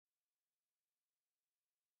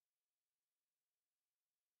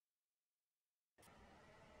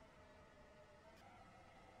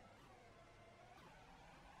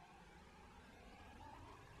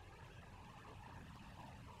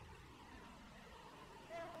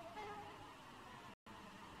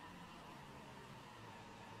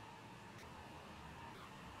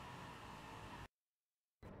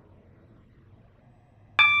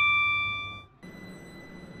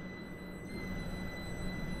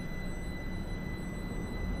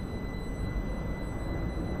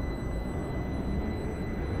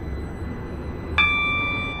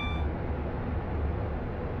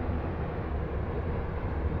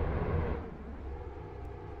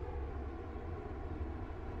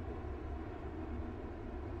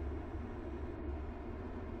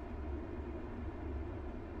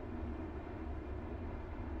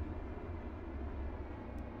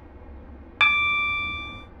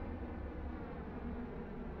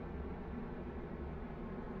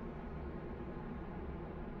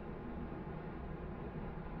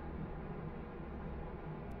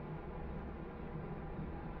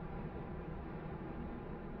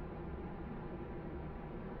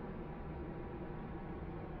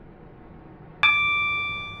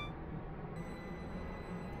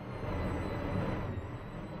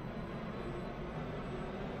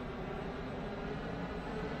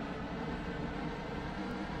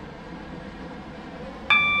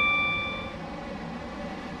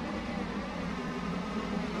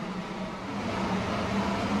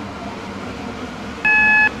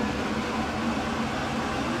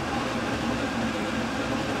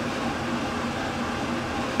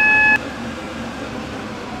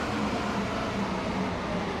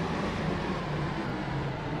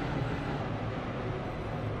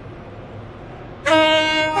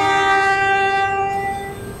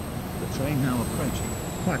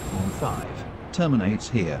terminates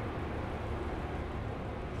here.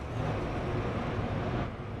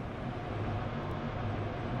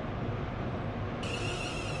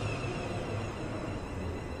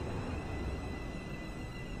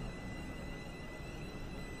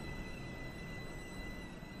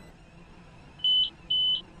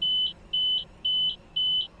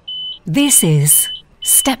 This is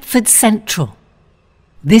Stepford Central.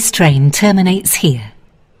 This train terminates here.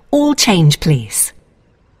 All change, please.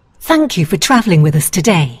 Thank you for travelling with us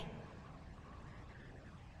today.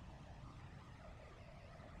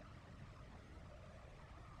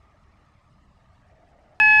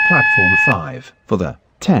 Platform 5 for the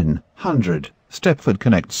 1000 Stepford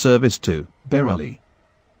Connect service to Berrily.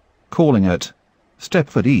 Calling at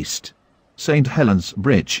Stepford East, St Helens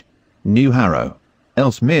Bridge, New Harrow,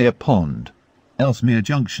 Ellesmere Pond, Ellesmere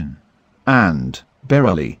Junction, and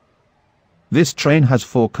Berrily. This train has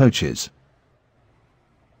 4 coaches.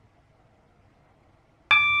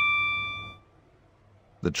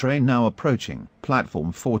 The train now approaching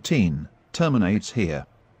platform 14 terminates here.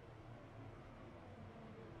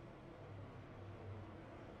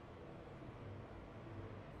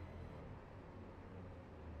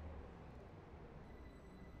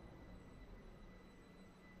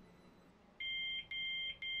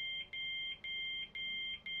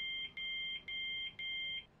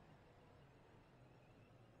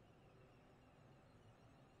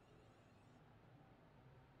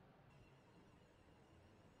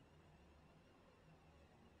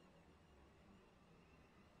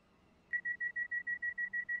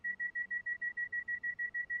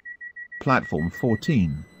 Platform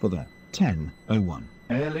 14 for the 1001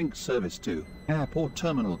 AirLink service to Airport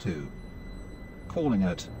Terminal 2. Calling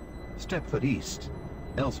at Stepford East,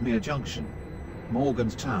 Ellesmere Junction,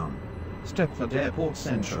 Morganstown, Stepford Airport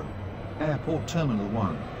Central, Airport Terminal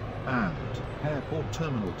 1, and Airport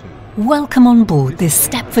Terminal 2. Welcome on board this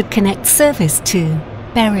Stepford Connect service to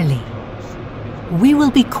Berrily. We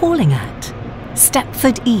will be calling at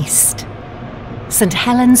Stepford East, St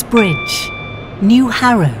Helens Bridge, New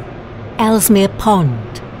Harrow, Ellesmere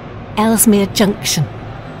Pond, Ellesmere Junction,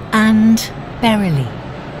 and Berrily.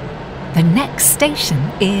 The next station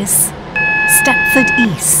is Stepford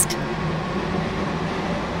East.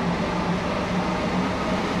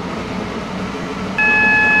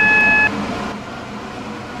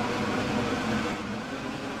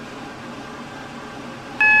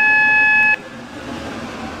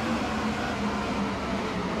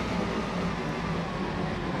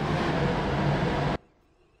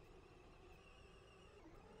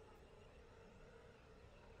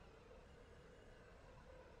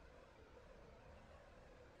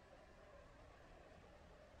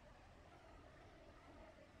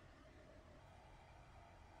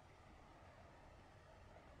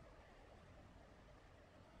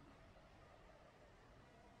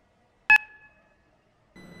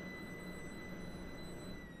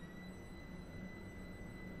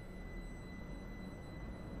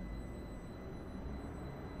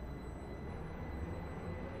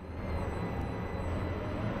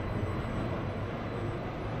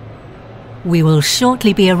 We will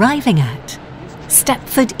shortly be arriving at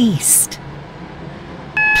Stepford East.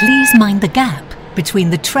 Please mind the gap between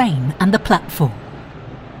the train and the platform.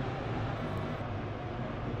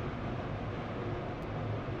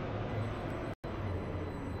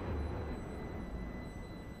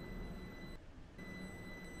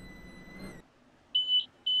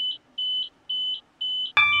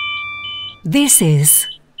 This is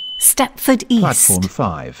Stepford East. Platform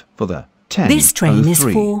 5 for the 1003 This train is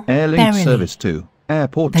for AirLink Berrily. service to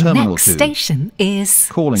Airport The Terminal next 2. station is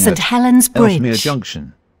Calling St at Helens Ellesmere Bridge.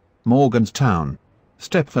 Junction, Morganstown,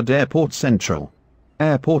 Stepford Airport Central,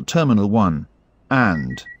 Airport Terminal 1,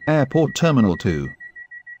 and Airport Terminal 2.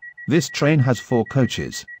 This train has 4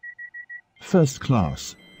 coaches. First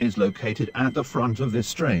class is located at the front of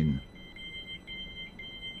this train.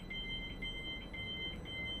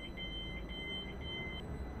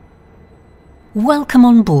 Welcome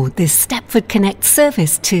on board this Stepford Connect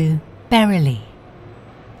service to Berrily.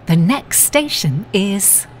 The next station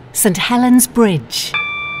is St Helens Bridge.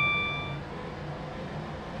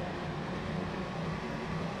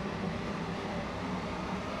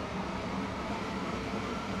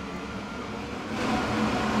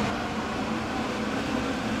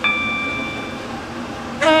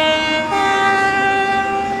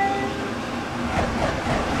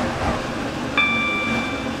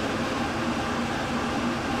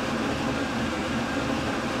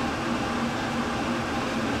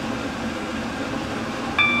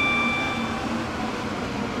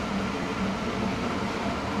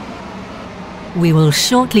 We will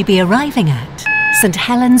shortly be arriving at St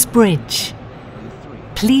Helens Bridge.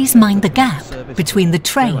 Please mind the gap between the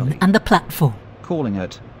train and the platform. Calling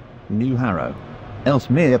at New Harrow,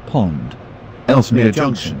 Ellesmere Pond, Ellesmere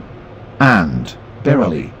Junction, and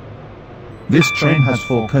Berrily. This train has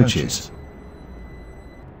 4 coaches.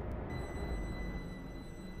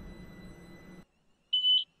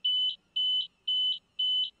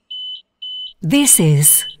 This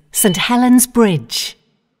is St Helens Bridge.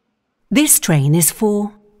 This train is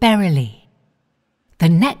for Berrily. The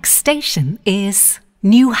next station is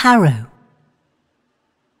New Harrow.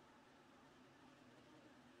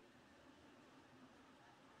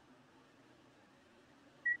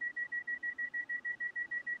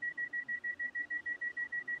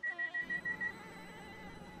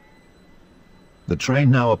 The train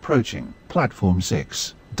now approaching platform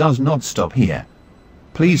 6 does not stop here.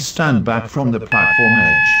 Please stand back from the platform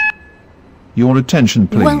edge. Your attention,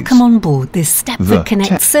 please. Welcome on board this Stepford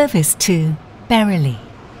Connect service to Berrily.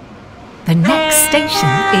 The next station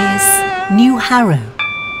is New Harrow.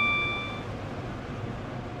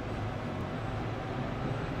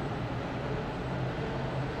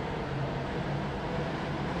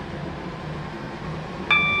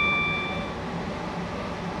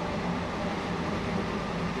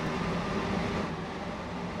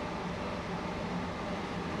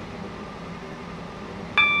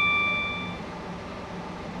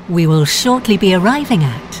 We will shortly be arriving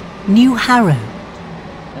at New Harrow.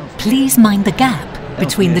 Please mind the gap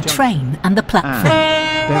between the train and the platform.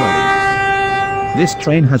 Berrily. This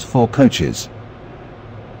train has 4 coaches.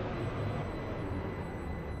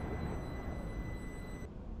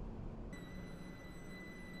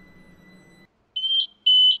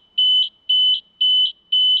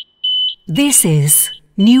 This is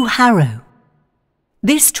New Harrow.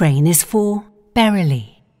 This train is for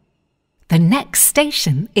Berrily. The next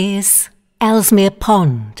station is Ellesmere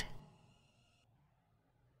Pond.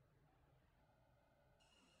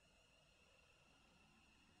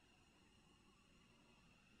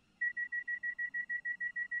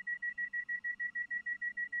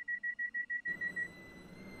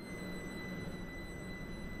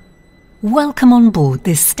 Welcome on board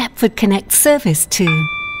this Stepford Connect service to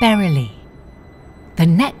Berrily. The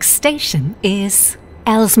next station is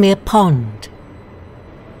Ellesmere Pond.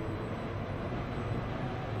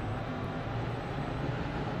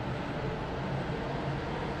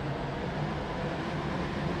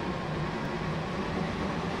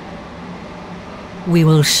 We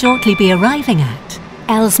will shortly be arriving at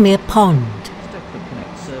Ellesmere Pond.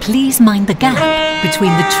 Please mind the gap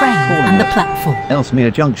between the train and the platform.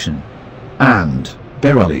 Ellesmere Junction and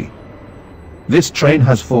Berrily. This train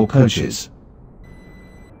has 4 coaches.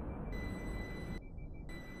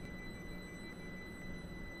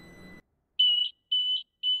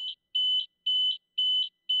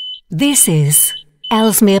 This is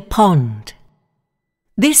Ellesmere Pond.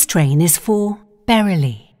 This train is for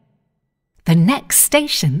Berrily. The next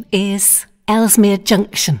station is Ellesmere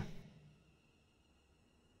Junction.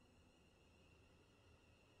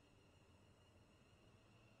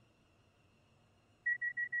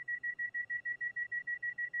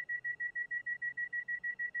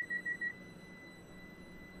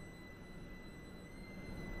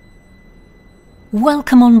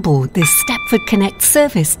 Welcome on board this Stepford Connect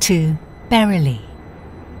service to Berrily.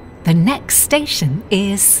 The next station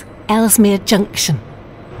is Ellesmere Junction.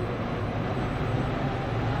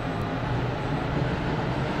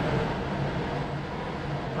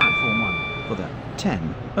 Platform 1 for the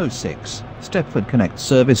 10:06 Stepford Connect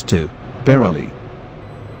service to Berrily.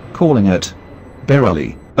 Calling at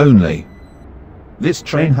Berrily only. This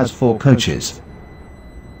train has 4 coaches.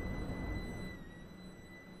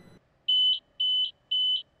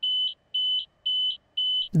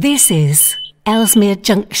 This is Ellesmere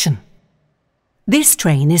Junction. This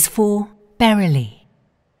train is for Berrily.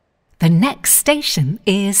 The next station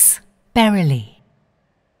is Berrily.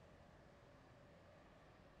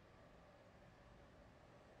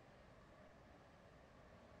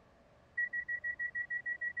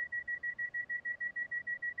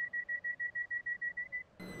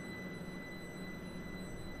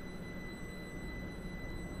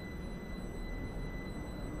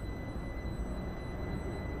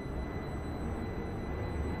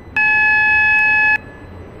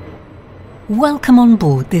 Welcome on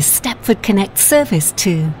board this Stepford Connect service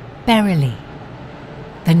to Berrily.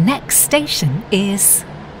 The next station is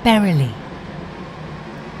Berrily.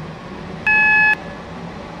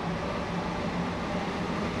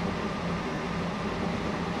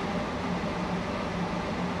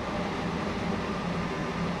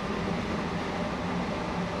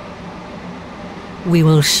 We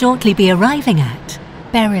will shortly be arriving at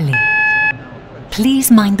Berrily.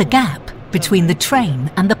 Please mind the gap between the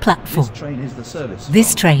train and the platform. This train is the service.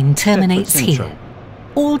 This from train Stepford terminates Central. here.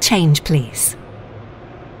 All change, please.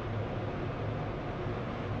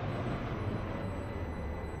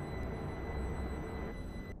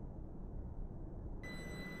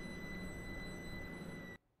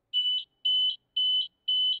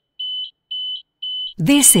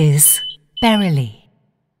 This is Berrily.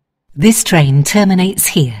 This train terminates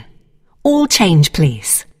here. All change,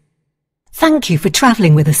 please. Thank you for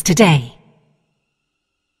travelling with us today.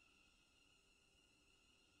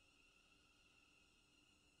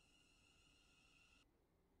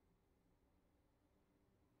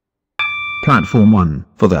 Platform 1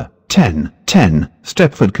 for the 10:10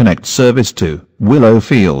 Stepford Connect service to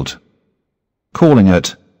Willowfield. Calling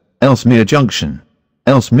at Ellesmere Junction,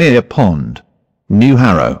 Ellesmere Pond, New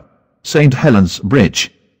Harrow, St Helens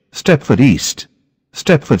Bridge, Stepford East,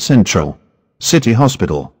 Stepford Central, City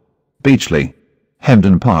Hospital, Beechley,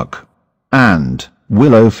 Hemden Park, and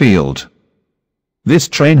Willowfield. This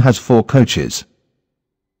train has 4 coaches.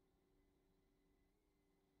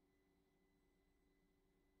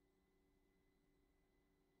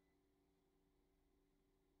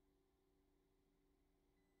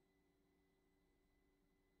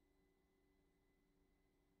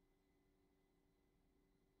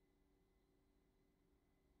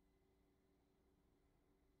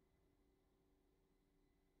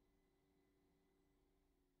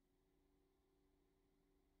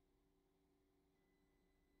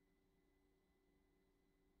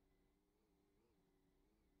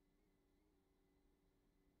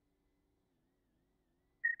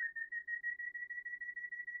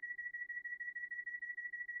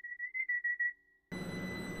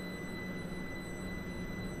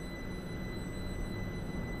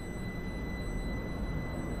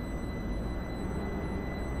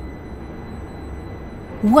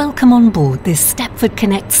 Welcome on board this Stepford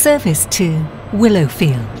Connect service to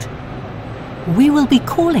Willowfield. We will be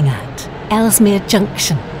calling at Ellesmere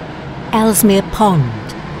Junction, Ellesmere Pond,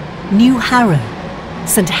 New Harrow,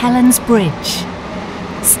 St Helens Bridge,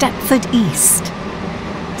 Stepford East,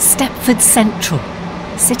 Stepford Central,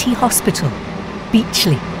 City Hospital,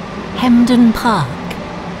 Beechley, Hemden Park,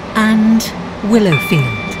 and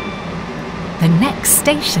Willowfield. The next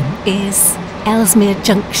station is Ellesmere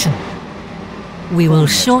Junction. We will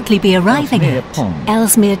shortly be arriving at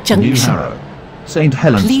Ellesmere New Junction. Harrow, St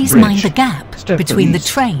Helens Please Bridge, mind the gap Stepford between the East,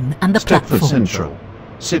 train and the Stepford platform. Central,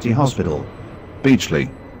 City Hospital, Beechley,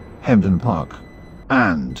 Hemden Park,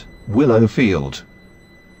 and Willowfield.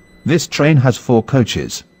 This train has 4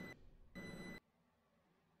 coaches.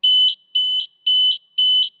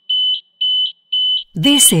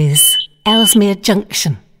 This is Ellesmere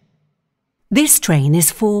Junction. This train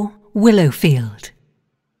is for Willowfield.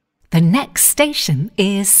 The next station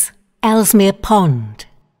is Ellesmere Pond.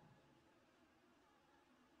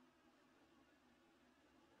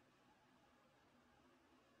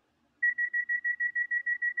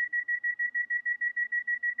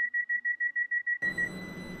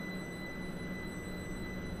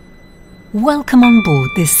 Welcome on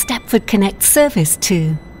board this Stepford Connect service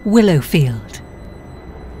to Willowfield.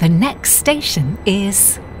 The next station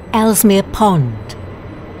is Ellesmere Pond.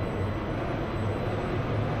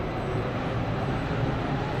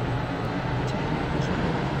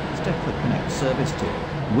 Stepford Connect service to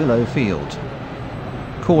Willowfield.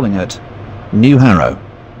 Calling at New Harrow,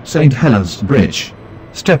 St Helens Bridge,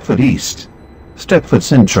 Stepford East, Stepford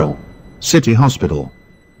Central, City Hospital,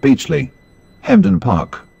 Beechley, Hemden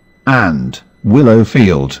Park, and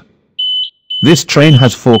Willowfield. This train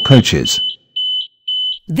has 4 coaches.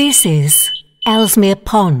 This is Ellesmere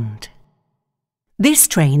Pond. This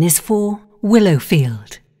train is for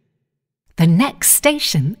Willowfield. The next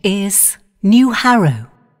station is New Harrow.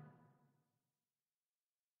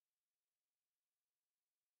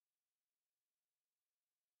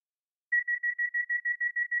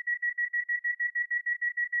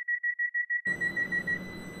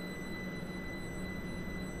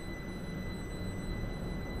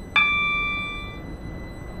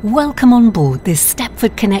 Welcome on board this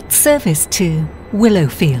Stepford Connect service to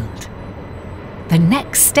Willowfield. The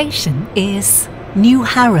next station is New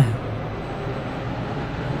Harrow.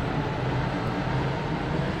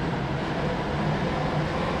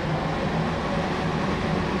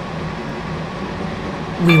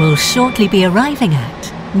 We will shortly be arriving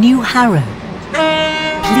at New Harrow.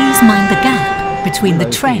 Please mind the gap between the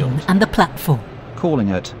train and the platform.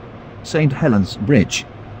 Calling at St Helens Bridge,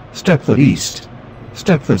 Stepford East,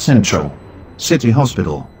 Stepford Central, City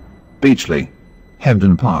Hospital, Beechley,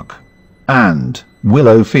 Hemden Park, and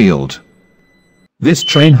Willowfield. This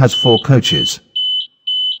train has 4 coaches.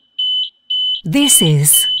 This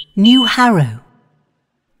is New Harrow.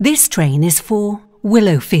 This train is for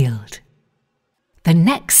Willowfield. The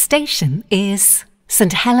next station is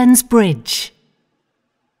St Helens Bridge.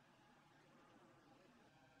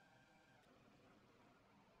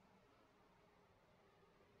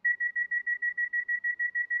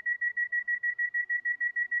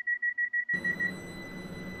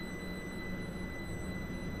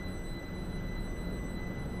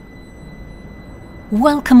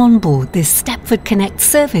 Welcome on board this Stepford Connect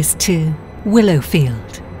service to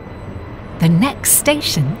Willowfield. The next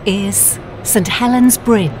station is St Helens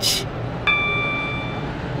Bridge.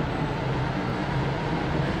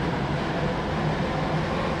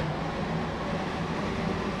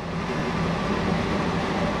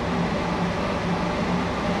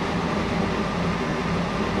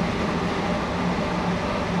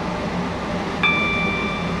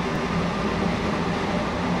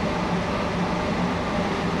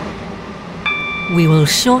 We will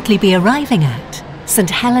shortly be arriving at St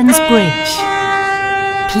Helens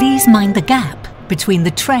Bridge. Please mind the gap between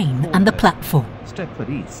the train and the platform. Stepford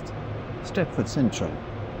East, Stepford Central,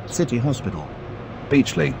 City Hospital,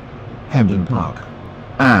 Beachley, Hemden Park,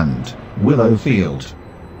 and Willowfield.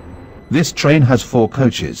 This train has 4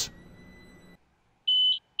 coaches.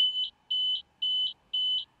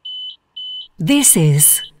 This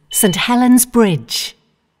is St Helens Bridge.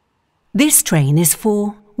 This train is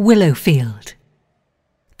for Willowfield.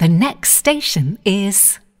 The next station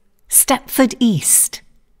is Stepford East.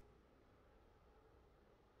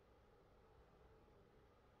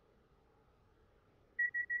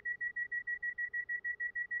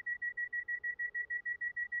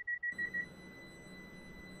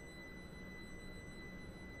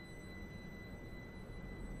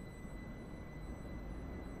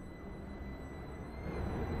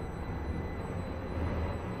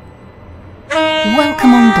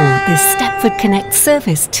 Welcome on board this Stepford Connect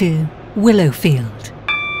service to Willowfield.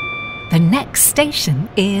 The next station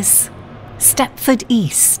is Stepford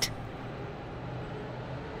East.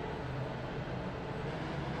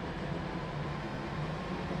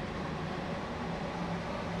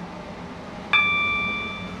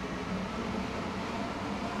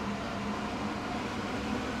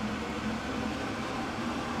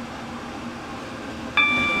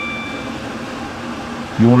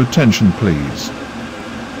 Your attention, please.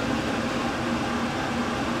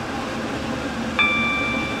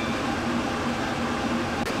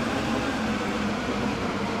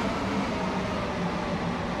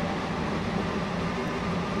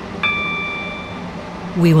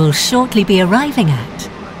 We will shortly be arriving at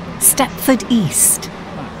Stepford East.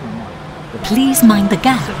 Please mind the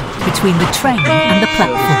gap between the train and the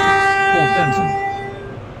platform. Port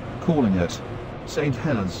Denton. Calling at St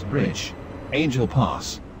Helens Bridge, Angel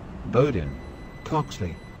Pass, Bowden,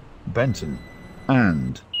 Coxley, Benton,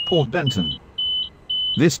 and Port Denton.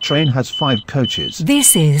 This train has 5 coaches.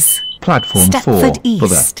 This is Platform Stepford 4 for the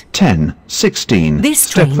East. 10:16 This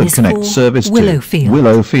train Stepford is Connect for service Willowfield. to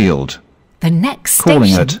Willowfield. The next Calling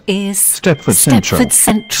station at is Stepford Central, Stepford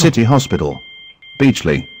Central. City Hospital,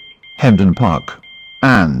 Beachley, Hemden Park,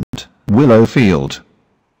 and Willowfield.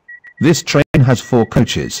 This train has 4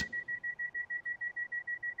 coaches.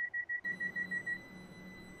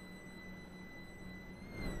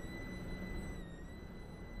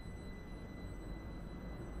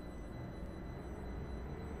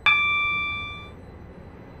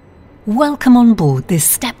 Welcome on board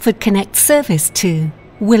this Stepford Connect service to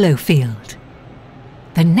Willowfield.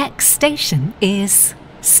 The next station is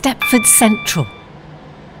Stepford Central.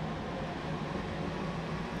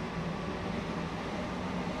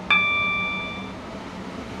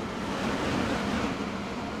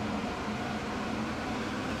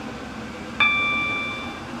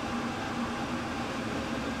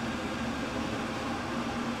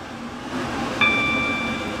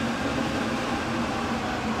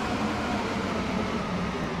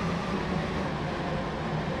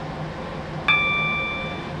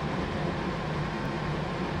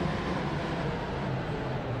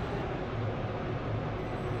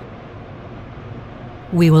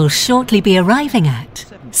 We will shortly be arriving at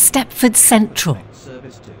Stepford Central.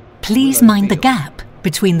 Please mind the gap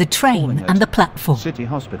between the train and the platform. City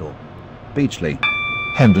Hospital, Beachley,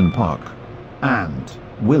 Hemden Park, and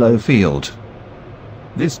Willowfield.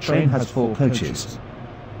 This train has 4 coaches.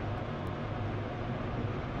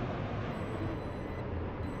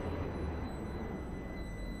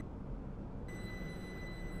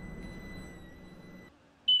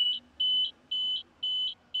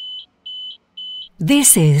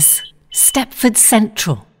 This is Stepford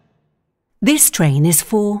Central. This train is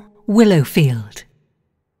for Willowfield.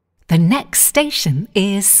 The next station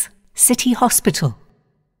is City Hospital.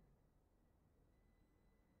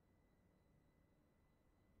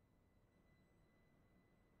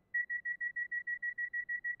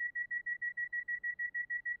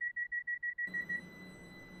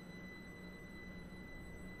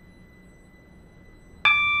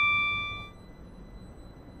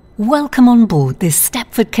 Welcome on board this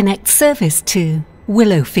Stepford Connect service to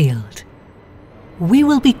Willowfield. We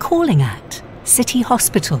will be calling at City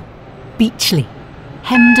Hospital, Beechley,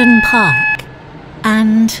 Hemden Park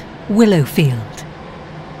and Willowfield.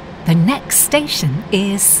 The next station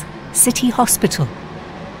is City Hospital.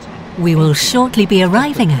 We will shortly be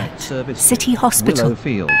arriving at City Hospital.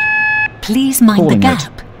 Willowfield. Please mind the Calling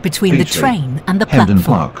gap between the Beechley, train and the Hemden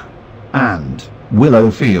platform. Park and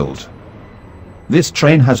Willowfield. This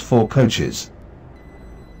train has 4 coaches.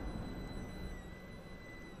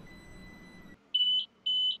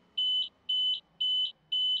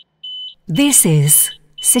 This is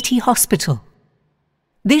City Hospital.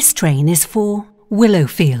 This train is for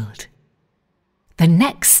Willowfield. The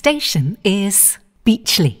next station is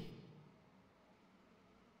Beechley.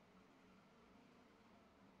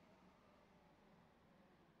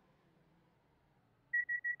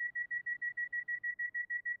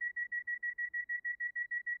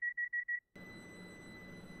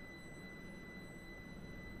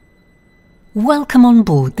 Welcome on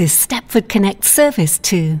board this Stepford Connect service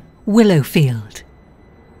to Willowfield.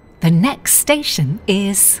 The next station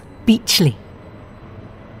is Beechley.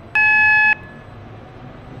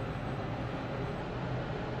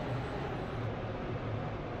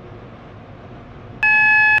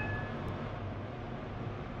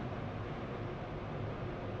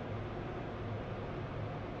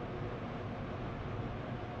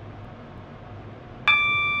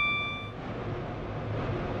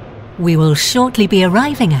 We will shortly be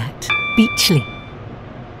arriving at Beechley.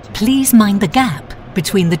 Please mind the gap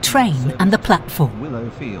between the train and the platform.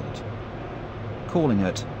 Willowfield. Calling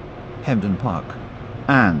at Hemden Park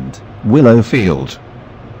and Willowfield.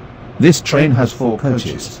 This train has 4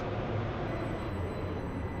 coaches.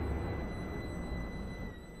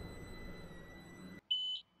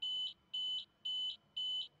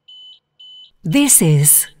 This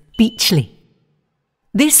is Beechley.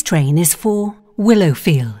 This train is for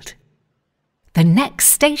Willowfield. The next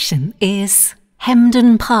station is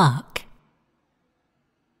Hemden Park.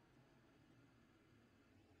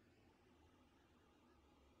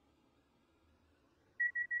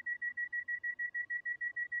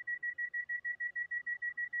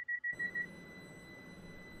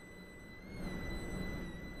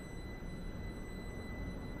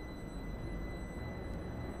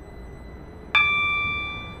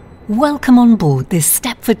 Welcome on board this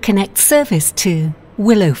Stepford Connect service to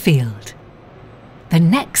Willowfield. The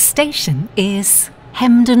next station is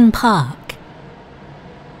Hemden Park.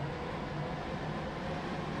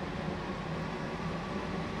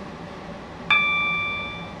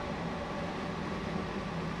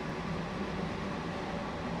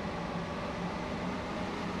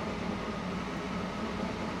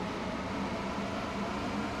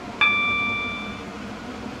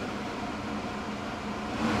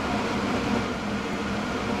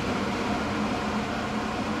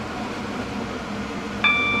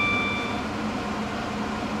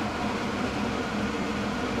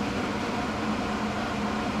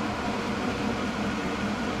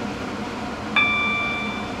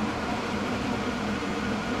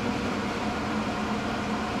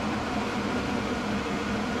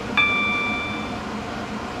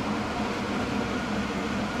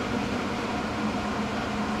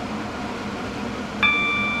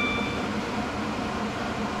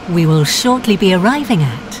 We will shortly be arriving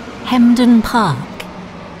at Hemden Park.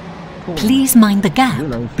 Please mind the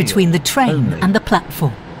gap between the train only. and the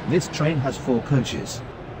platform. This train has 4 coaches.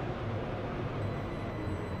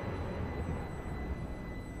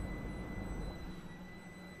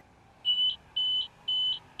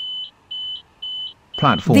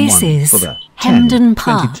 Platform This 1 is for the Hemden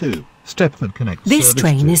Park. 10:22 Stepford Connect This service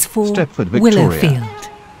train to is for Stepford, Victoria. Willowfield.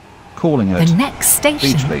 Calling at The next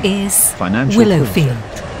station Beechley, is Financial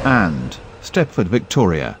Willowfield. and Stepford,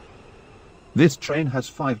 Victoria. This train has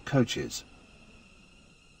 5 coaches.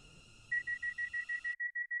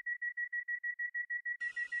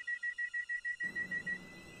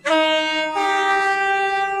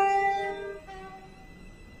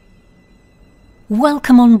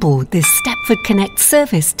 Welcome on board this Stepford Connect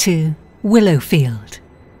service to Willowfield.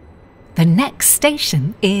 The next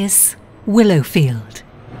station is Willowfield.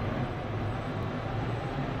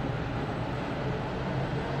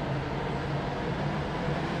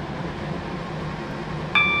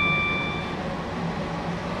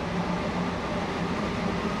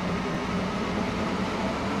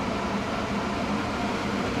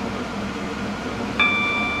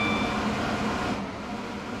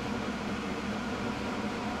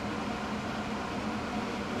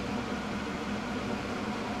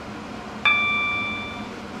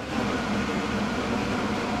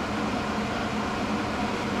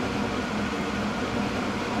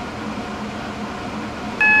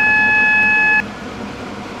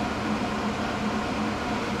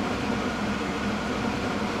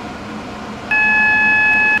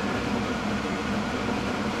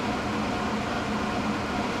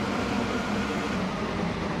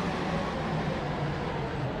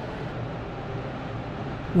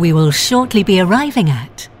 We will shortly be arriving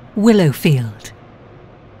at Willowfield.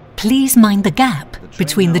 Please mind the gap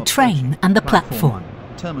between the train and the platform.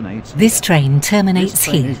 This train terminates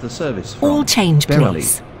here. All change,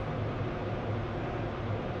 please.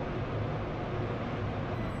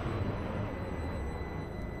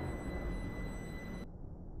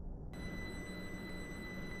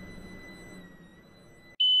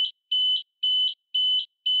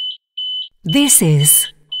 This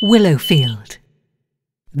is Willowfield.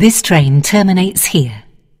 This train terminates here.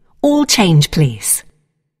 All change, please.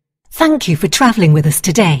 Thank you for travelling with us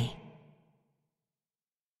today.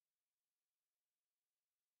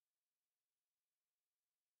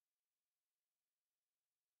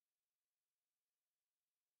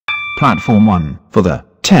 Platform 1 for the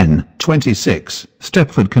 10:26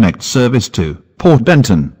 Stepford Connect service to Port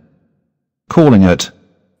Benton. Calling at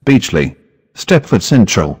Beachley, Stepford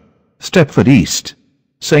Central, Stepford East,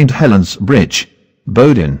 St Helens Bridge,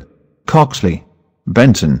 Bowden, Coxley,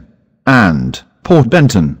 Benton, and Port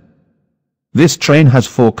Benton. This train has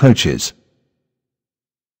 4 coaches.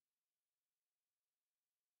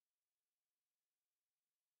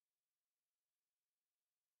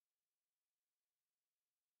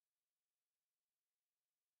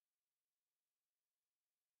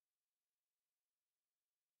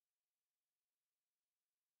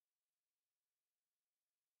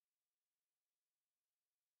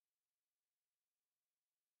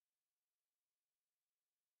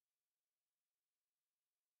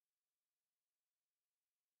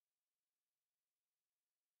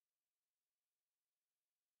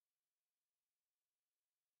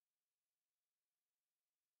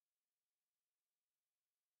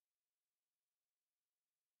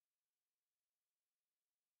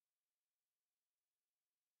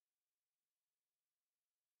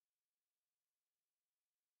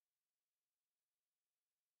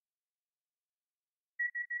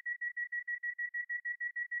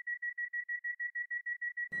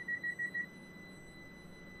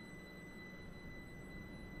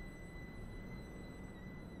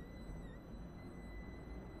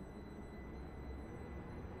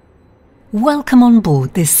 Welcome on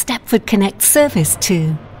board this Stepford Connect service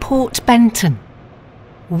to Port Benton.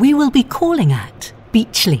 We will be calling at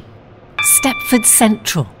Beachley, Stepford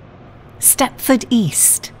Central, Stepford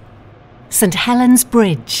East, St Helens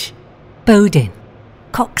Bridge, Bowden,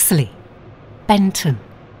 Coxley, Benton,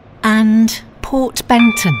 and Port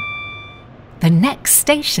Benton. The next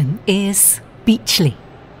station is Beachley.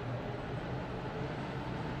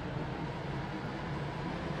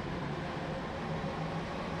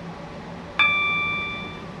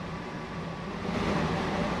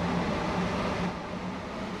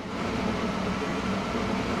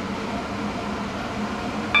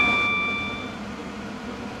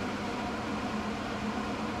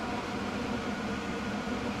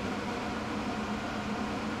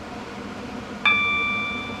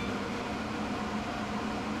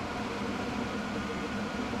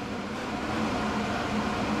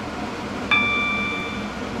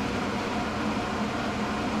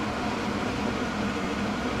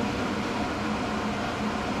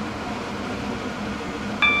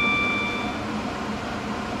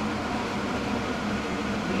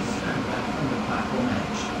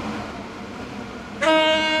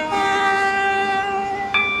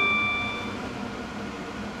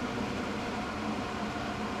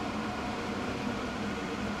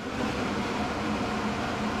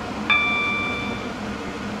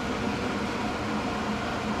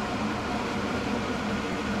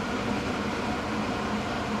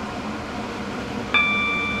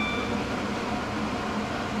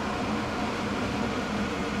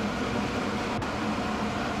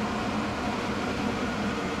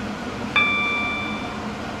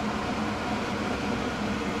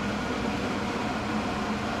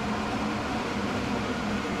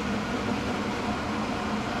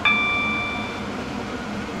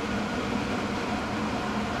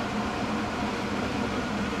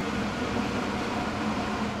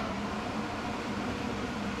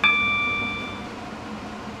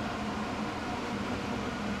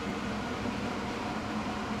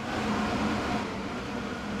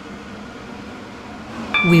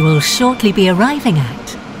 We will shortly be arriving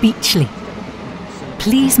at Beachley.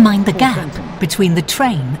 Please mind the gap between the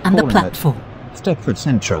train and the platform. Stepford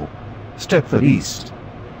Central, Stepford East,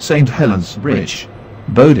 St Helens Bridge,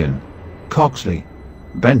 Bowden, Coxley,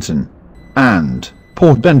 Benton, and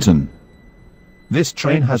Port Benton. This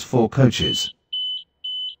train has 4 coaches.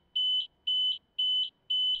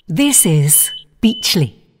 This is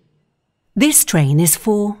Beachley. This train is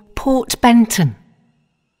for Port Benton.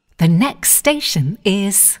 The next station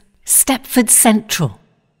is Stepford Central.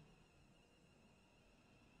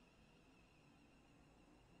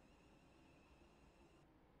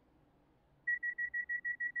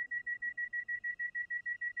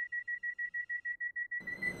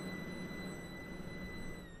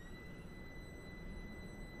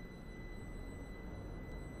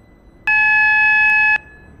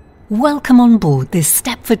 Welcome on board this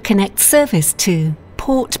Stepford Connect service to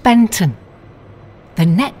Port Benton. The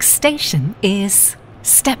next station is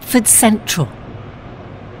Stepford Central.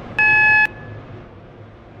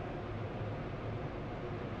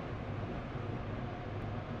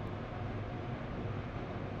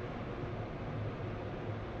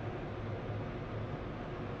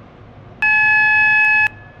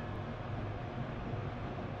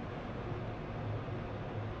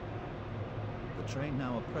 The train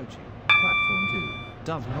now approaching platform 2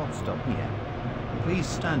 does not stop here. Please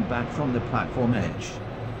stand back from the platform edge.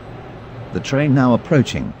 The train now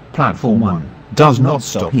approaching platform 1 does not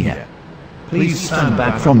stop here. Please stand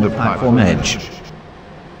back from the platform edge.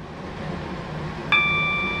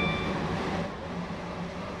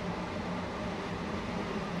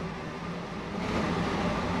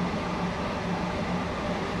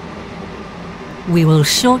 We will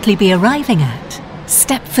shortly be arriving at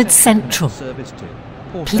Stepford Central.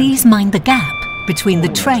 Please mind the gap between the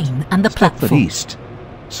train and the platform. Stepford East,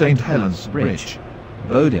 St Helens Bridge,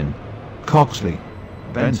 Bowden, Coxley,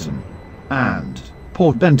 Benton, and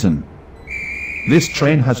Port Benton. This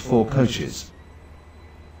train has 4 coaches.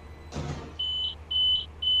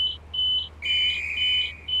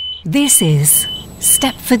 This is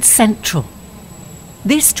Stepford Central.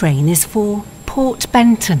 This train is for Port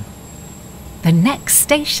Benton. The next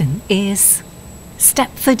station is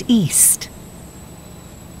Stepford East.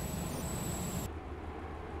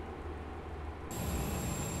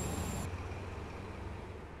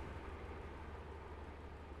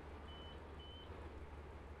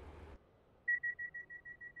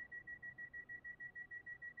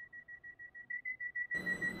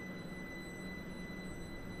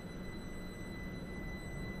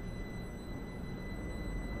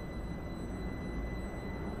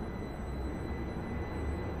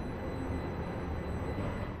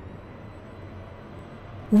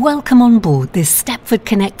 Welcome on board this Stepford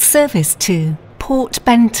Connect service to Port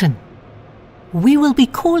Benton. We will be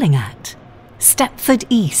calling at Stepford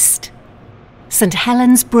East, St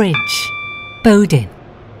Helens Bridge, Bowden,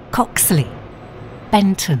 Coxley,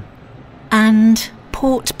 Benton, and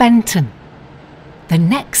Port Benton. The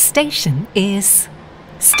next station is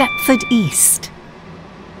Stepford East.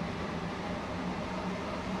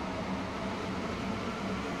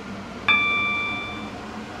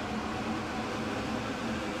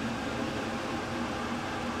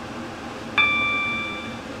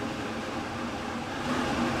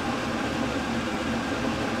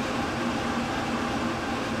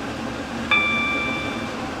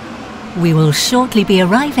 We will shortly be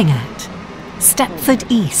arriving at Stepford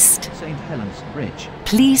East. St Helens Bridge.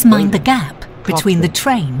 Please mind the gap between the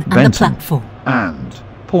train and the platform. And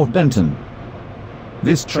Port Benton.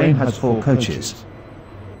 This train has 4 coaches.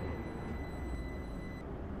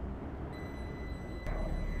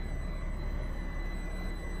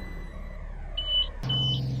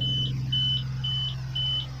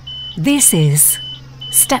 This is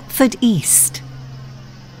Stepford East.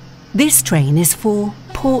 This train is for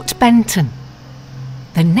Port Benton.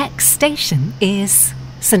 The next station is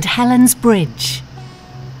St Helens Bridge.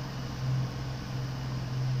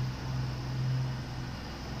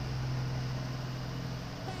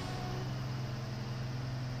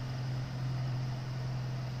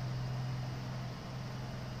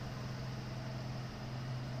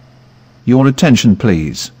 Your attention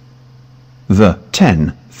please. The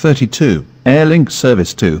 10:32 AirLink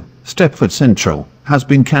service to Stepford Central has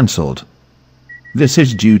been cancelled. This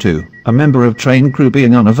is due to a member of train crew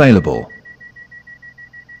being unavailable.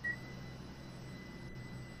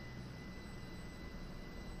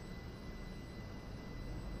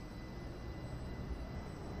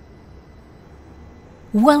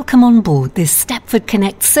 Welcome on board this Stepford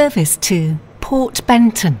Connect service to Port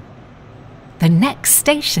Benton. The next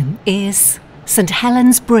station is St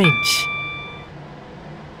Helens Bridge.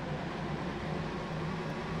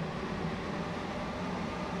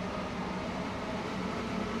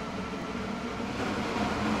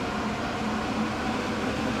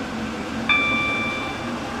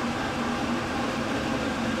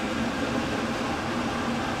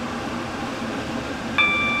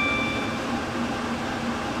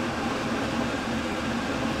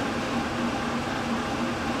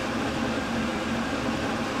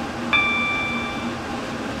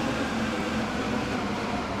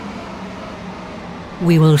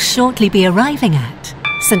 We will shortly be arriving at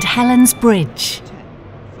St Helens Bridge.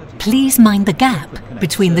 Please mind the gap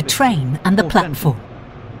between the train and the platform.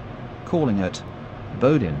 Calling at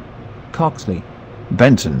Bowden, Coxley,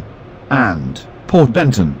 Benton, and Port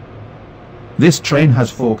Benton. This train has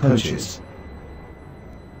 4 coaches.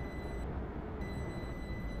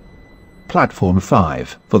 Platform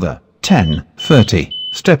 5 for the 10:30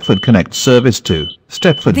 Stepford Connect service to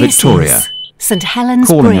Stepford This Victoria. is St Helens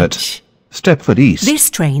Calling Bridge. at Stepford East, This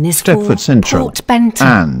train is Stepford for Central Port Benton.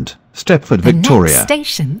 and Stepford The Victoria. next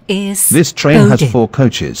station is This train has Bowden. 4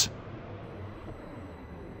 coaches.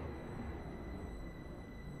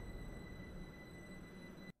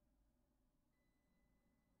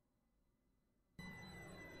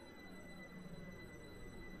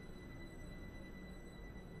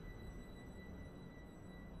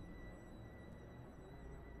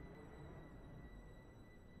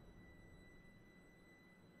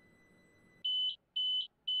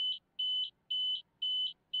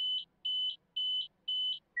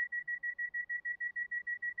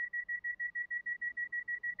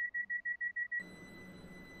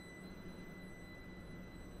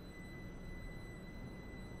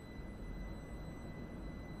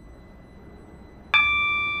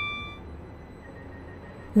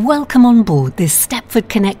 Welcome on board this Stepford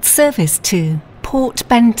Connect service to Port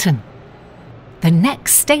Benton. The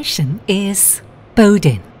next station is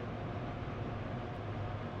Bowden.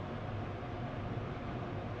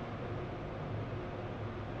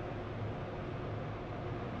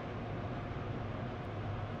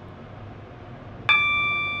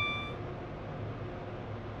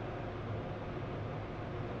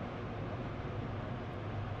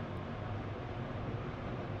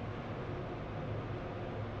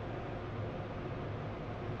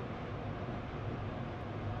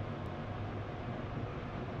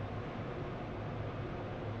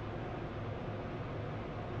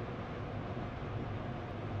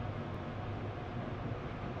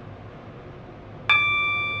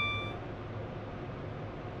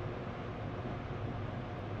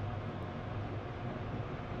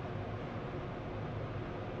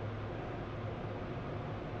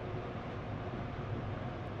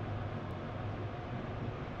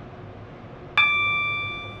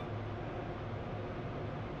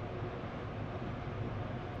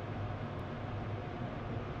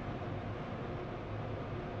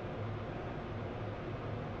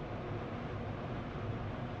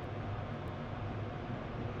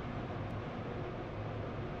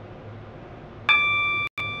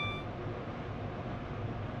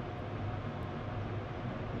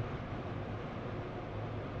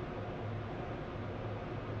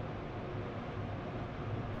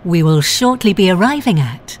 We will shortly be arriving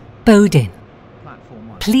at Bowden. Platform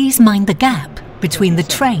 1. Please mind the gap between the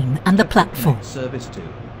train and the platform. Service to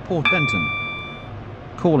Port Benton.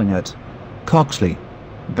 Calling at Coxley,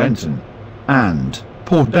 Benton and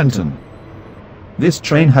Port Benton. This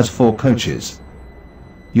train has 4 coaches.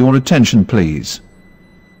 Your attention please.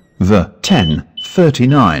 The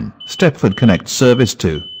 10:39 Stepford Connect service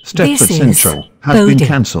to Stepford This is Central has been Bowden.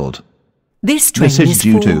 cancelled. This train This is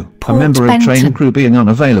due for to a Port member of Benton. train crew being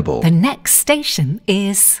unavailable. The next station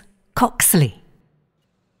is Coxley.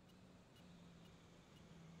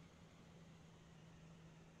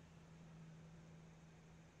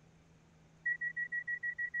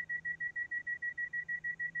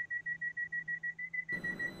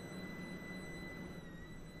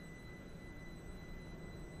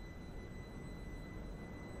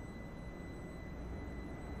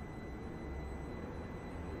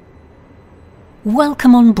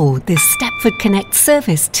 Welcome on board this Stepford Connect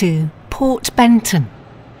service to Port Benton.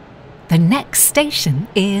 The next station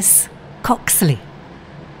is Coxley.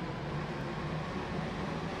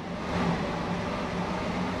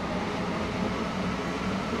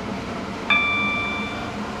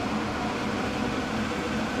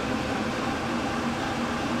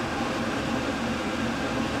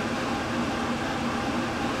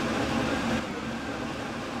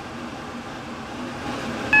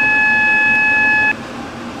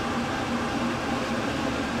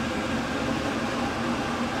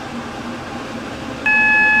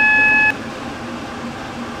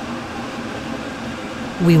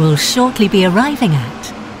 We will shortly be arriving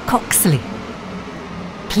at Coxley.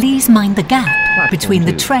 Please mind the gap between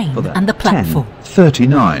the train and the platform.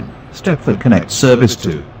 10:39 Stepford Connect service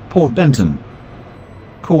to Port Benton.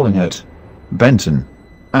 Calling at Benton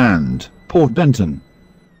and Port Benton.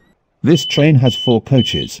 This train has 4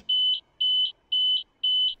 coaches.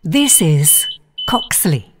 This is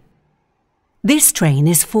Coxley. This train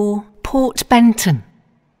is for Port Benton.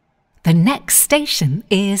 The next station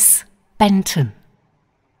is Benton.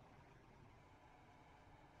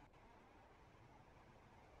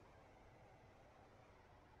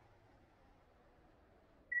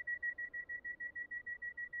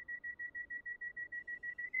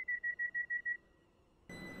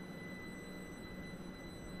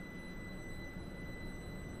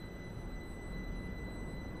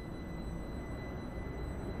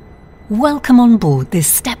 Welcome on board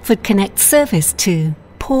this Stepford Connect service to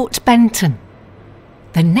Port Benton.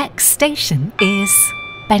 The next station is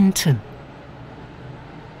Benton.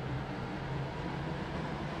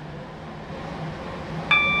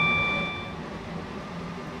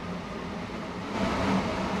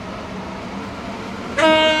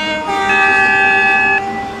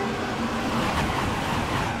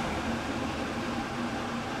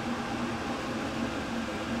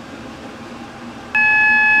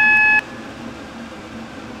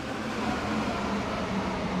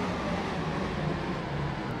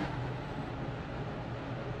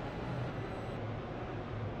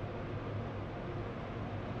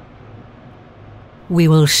 We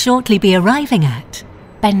will shortly be arriving at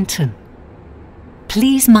Benton.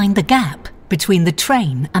 Please mind the gap between the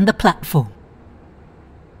train and the platform.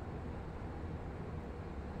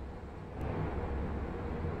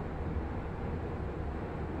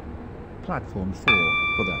 Platform 4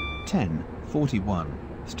 for the 10:41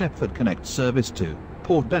 Stepford Connect service to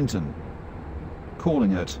Port Benton.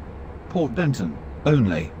 Calling at Port Benton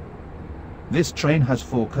only. This train has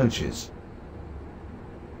 4 coaches.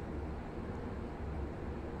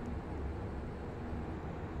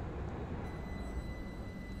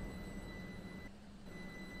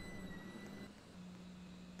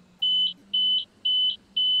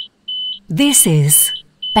 This is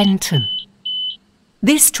Benton.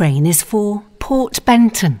 This train is for Port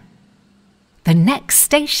Benton. The next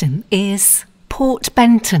station is Port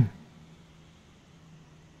Benton.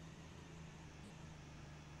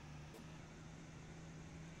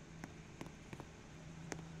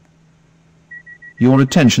 Your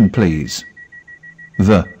attention please.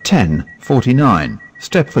 The 10:49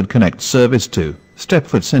 Stepford Connect service to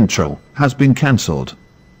Stepford Central has been cancelled.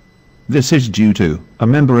 This is due to a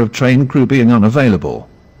member of train crew being unavailable.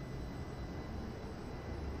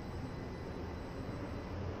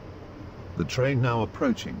 The train now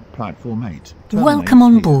approaching platform 8. Welcome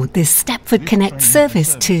on board this Stepford Connect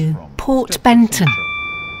service to Port Benton.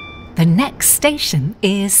 The next station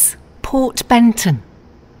is Port Benton.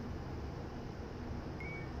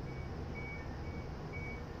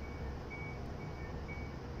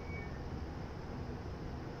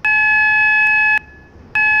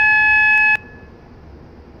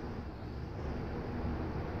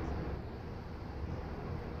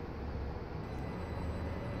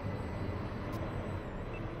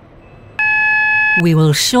 We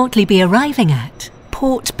will shortly be arriving at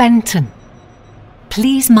Port Benton.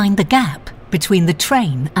 Please mind the gap between the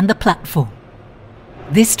train and the platform.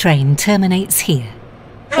 This train terminates here.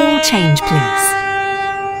 All change, please.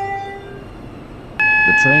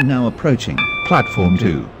 The train now approaching platform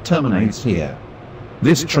 2 terminates here.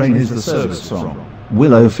 This train is the service from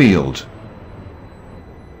Willowfield.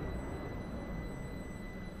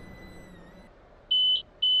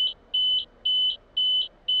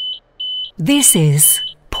 This is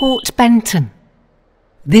Port Benton.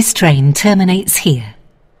 This train terminates here.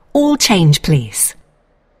 All change, please.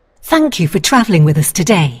 Thank you for travelling with us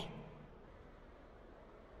today.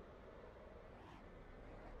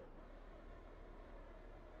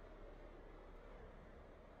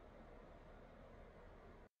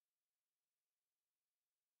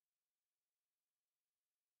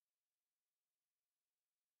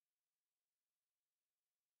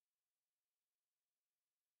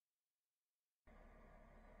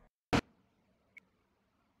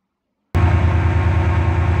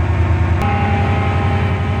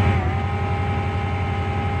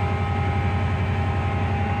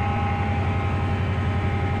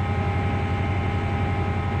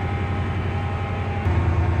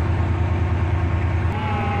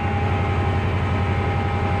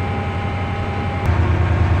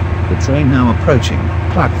 The train now approaching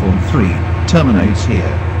platform 3 terminates here.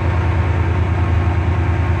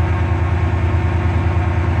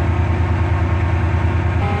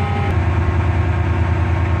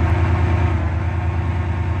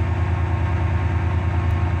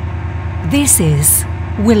 This is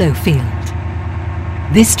Willowfield.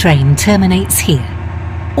 This train terminates here.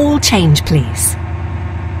 All change, please.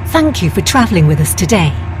 Thank you for travelling with us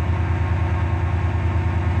today.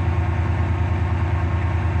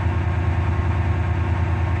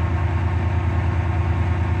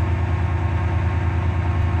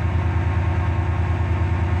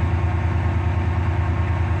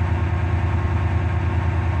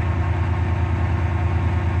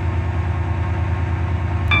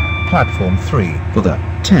 Platform 3 for the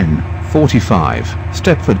 10:45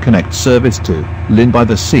 Stepford Connect service to Lynn by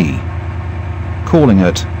the Sea. Calling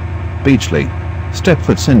at Beachley,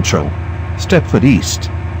 Stepford Central, Stepford East,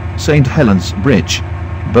 St Helens Bridge,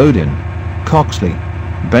 Bowden, Coxley,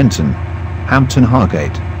 Benton, Hampton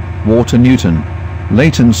Hargate, Water Newton,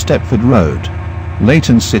 Leighton Stepford Road,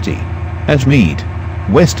 Leighton City, Edgemead,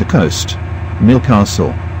 West Coast,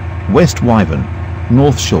 Milcastle, West Wyvern,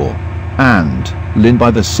 North Shore, and Lynn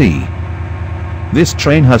by the Sea. This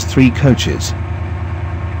train has 3 coaches.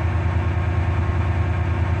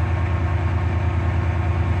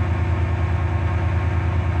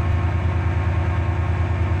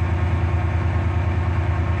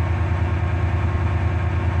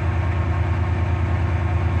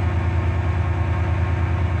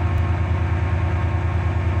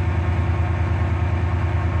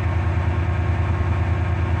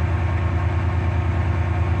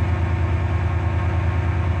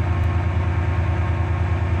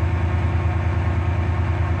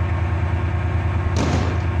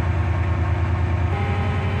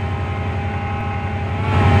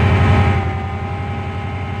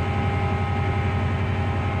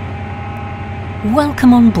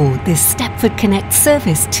 Welcome on board this Stepford Connect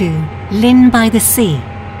service to Lynn by the Sea.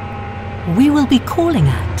 We will be calling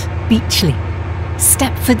at Beachley,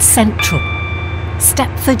 Stepford Central,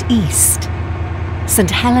 Stepford East, St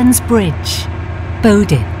Helens Bridge,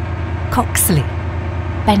 Bowden, Coxley,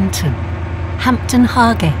 Benton, Hampton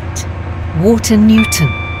Hargate, Water Newton,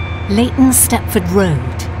 Leighton Stepford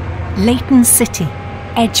Road, Leighton City,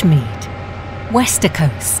 Edgemead,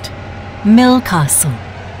 Westercoast, Milcastle,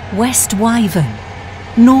 West Wyvern,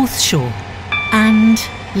 North Shore, and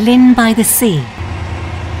Lynn by the Sea.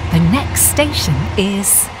 The next station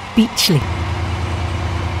is Beachley.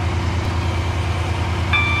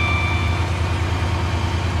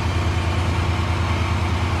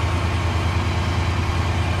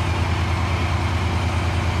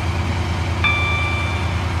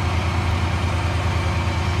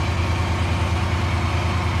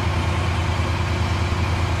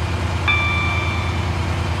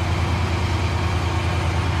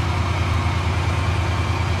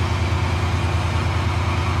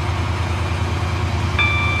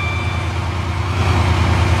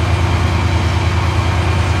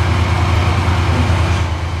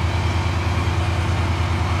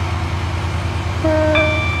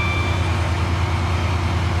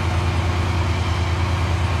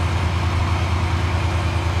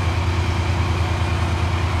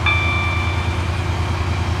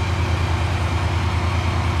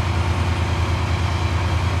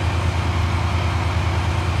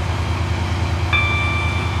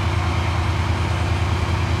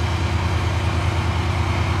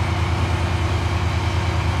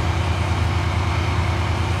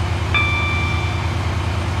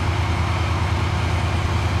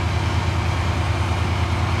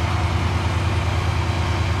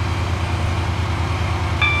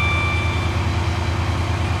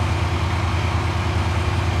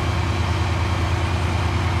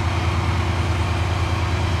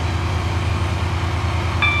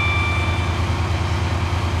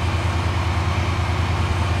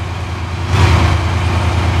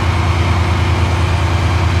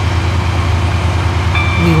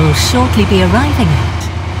 Shortly be arriving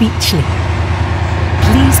at Beachley.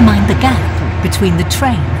 Please mind the gap between the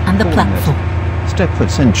train and the platform. Stepford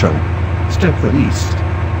Central, Stepford East,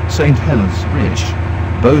 St Helens Bridge,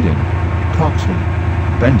 Bowden, Coxley,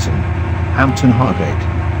 Benton, Hampton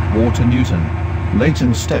Hargate, Water Newton,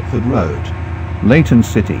 Leighton Stepford Road, Leighton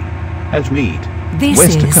City, Edgemead,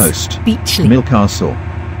 West Coast, Beachley. Milcastle,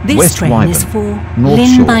 This West train Wyvern, is for North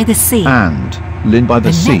Lynn Shore, by the Sea. and Lynn by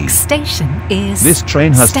the Sea. The next station is This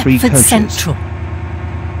train has Stepford 3 coaches. Central.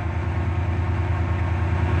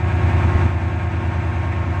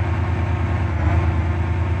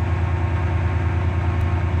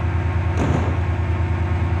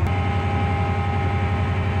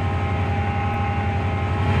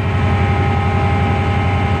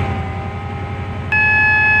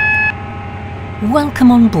 Welcome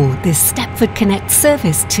on board this Stepford Connect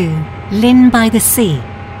service to Lynn by the Sea.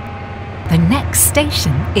 The next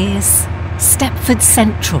station is Stepford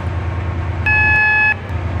Central.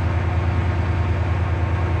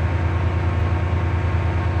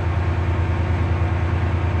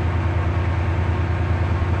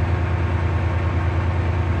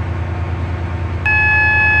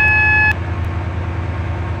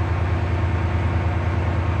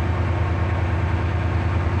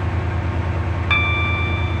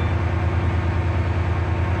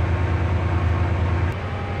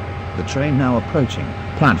 The train now approaching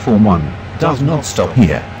platform 1 does not stop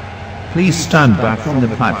here. Please stand back on the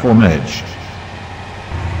platform edge.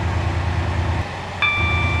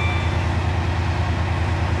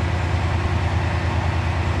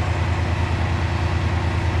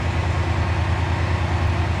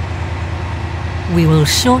 We will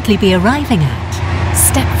shortly be arriving at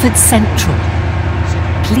Stepford Central.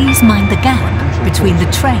 Please mind the gap between the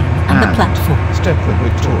train and the platform. Stepford,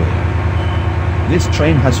 Victoria. This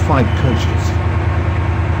train has 5 coaches.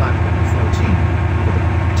 Platform 14 for the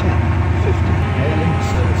 10:50 AirLink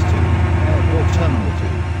service to Airport Terminal 2.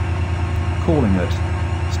 Calling at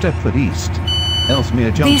Stepford East,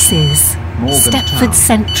 Ellesmere Junction. This is Stepford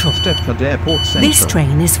Central. Stepford Airport Central. This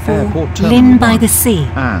train is for Airport Lynn by 1 the Sea.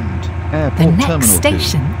 and Airport The next Terminal 2.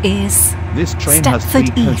 station is This train has 3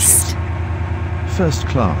 Stepford coaches. East. First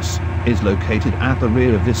class is located at the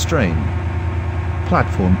rear of this train.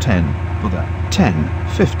 Platform 10 for the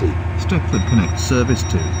 10:50 Stepford Connect service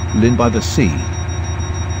to Lynn by the Sea.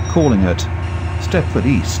 Calling at Stepford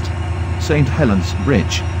East, St Helens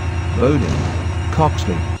Bridge, Bowden,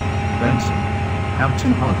 Coxley, Benson,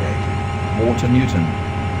 Hampton Hargate, Water Newton,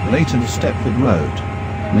 Leighton Stepford Road,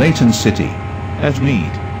 Leighton City,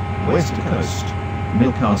 Edgemead, West Coast,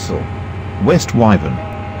 Milcastle, West Wyvern,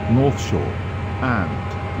 North Shore, and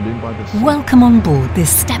Lynn by the Sea. Welcome on board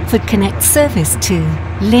this Stepford Connect service to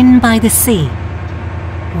Lynn by the Sea.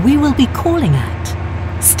 We will be calling at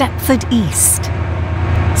Stepford East,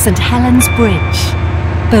 St Helens Bridge,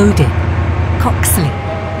 Bowden, Coxley,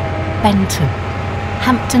 Benton,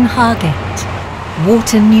 Hampton Hargate,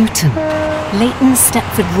 Water Newton, Leighton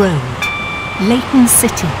Stepford Road, Leighton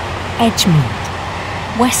City, Edgemead,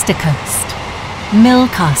 Westercoast,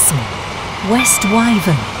 Milcastle, West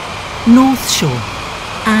Wyvern, North Shore,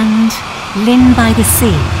 and Lynn by the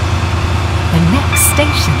Sea. The next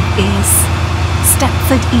station is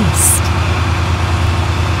Stepford East.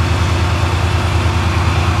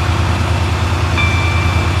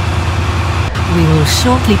 We will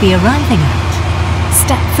shortly be arriving at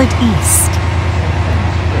Stepford East.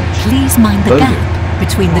 Please mind the Bowden, gap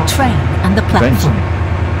between the train and the Benson, platform.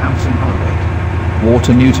 Hampton Hargate,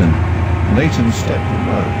 Water Newton, Leighton Stepford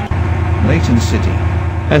Road, Leighton City,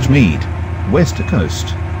 Edgemead, Wester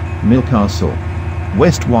Coast, Milcastle,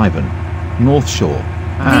 West Wyvern, North Shore,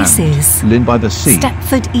 and This is Lynn by the Sea.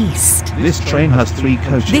 Stepford East. This train has 3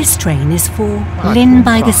 coaches. This train is for Platform Lynn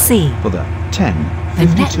by the 5 Sea. for the 10:52 The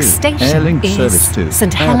next station AirLink is service to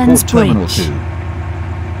St Helens Airport Terminal Bridge. 2.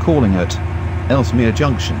 Calling at Ellesmere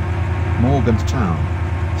Junction, Morgantown,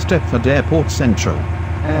 Stepford Airport Central,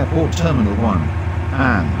 Airport Terminal 1,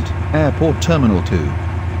 and Airport Terminal 2.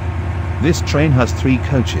 This train has 3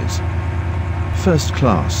 coaches. First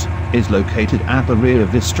class is located at the rear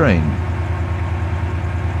of this train.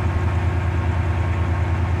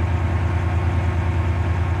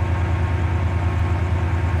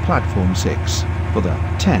 Platform 6 for the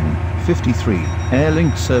 10:53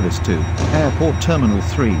 AirLink service to Airport Terminal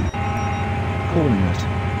 3. Calling at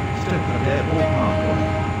Stepford Airport Parkway,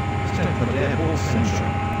 Stepford Airport Central,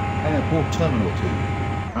 Airport Terminal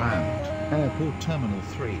 2, and Airport Terminal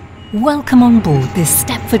 3. Welcome on board this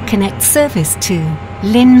Stepford Connect service to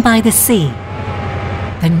Lynn by the Sea.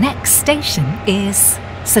 The next station is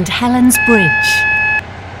St Helens Bridge.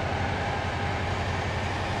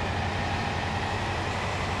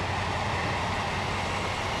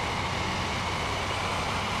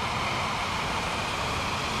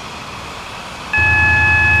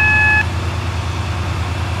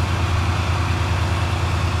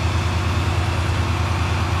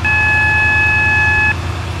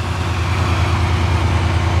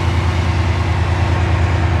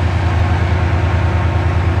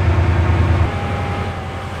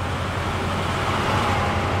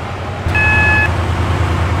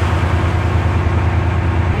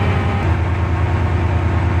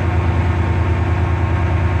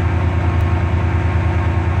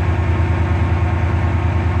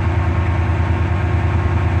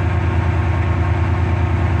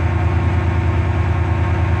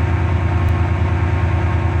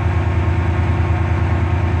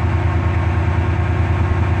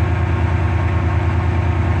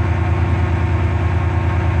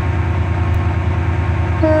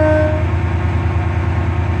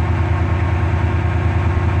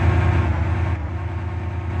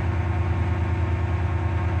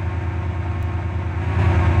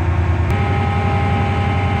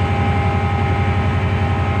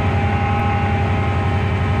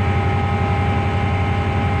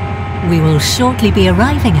 We will shortly be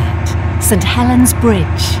arriving at St Helens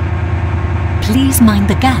Bridge. Please mind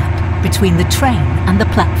the gap between the train and the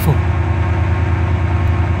platform.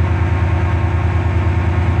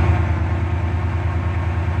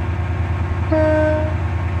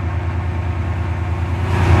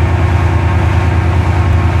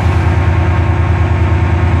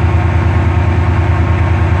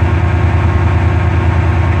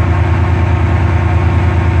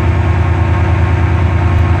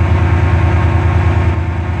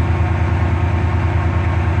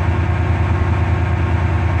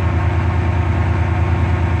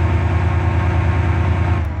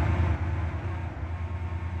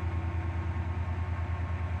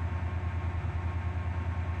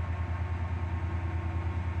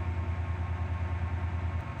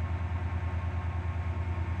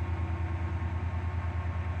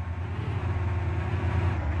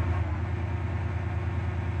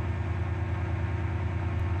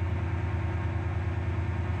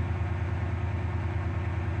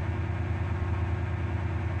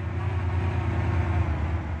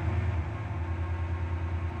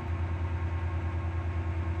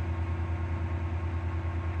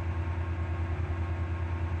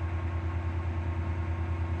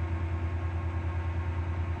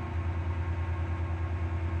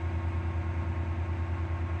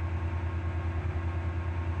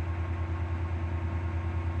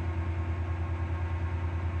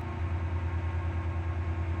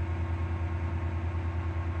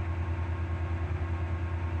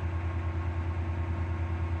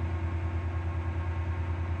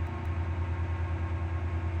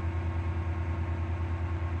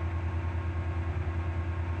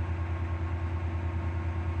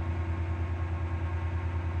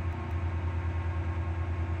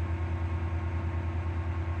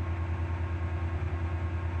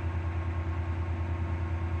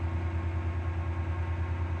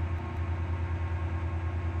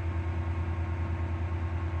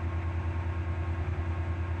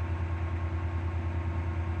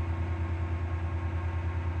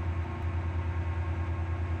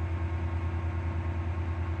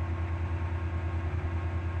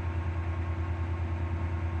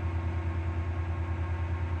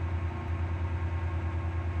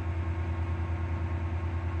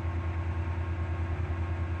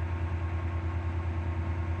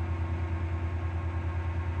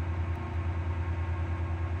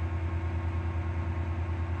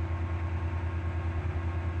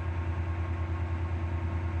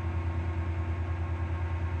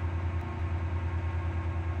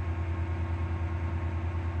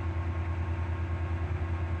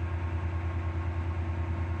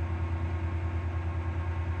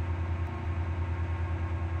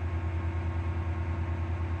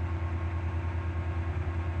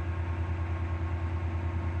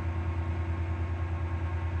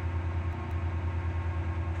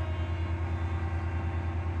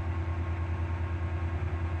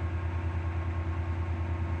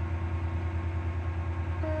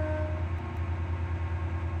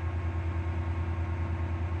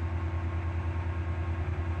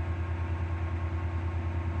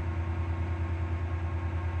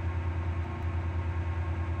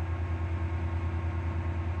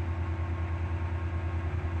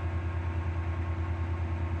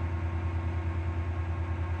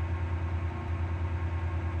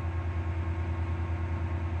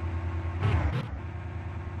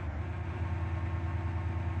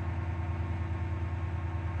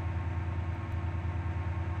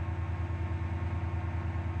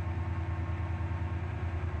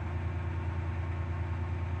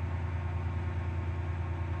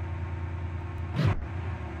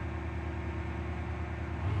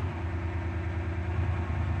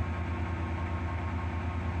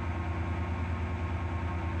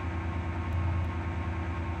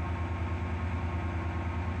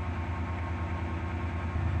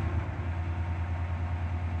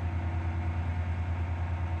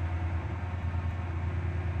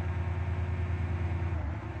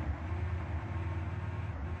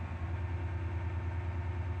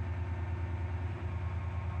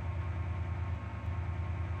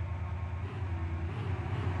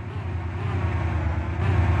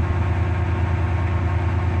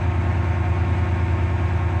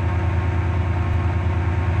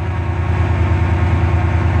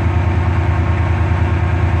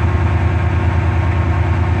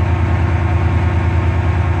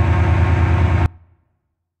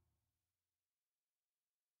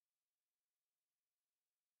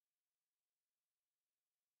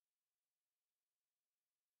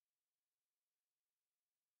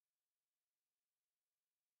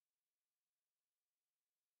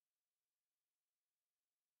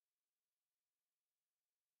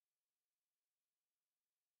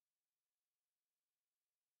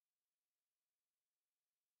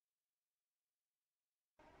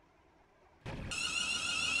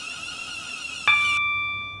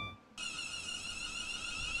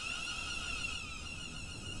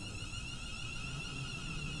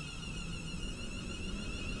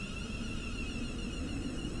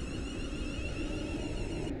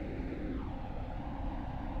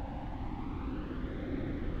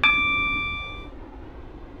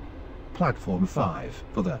 Platform 5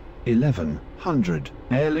 for the 1100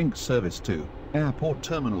 AirLink service to Airport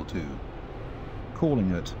Terminal 2.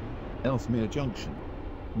 Calling at Ellesmere Junction,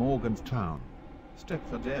 Morgantown,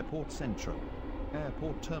 Stepford Airport Central,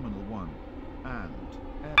 Airport Terminal 1, and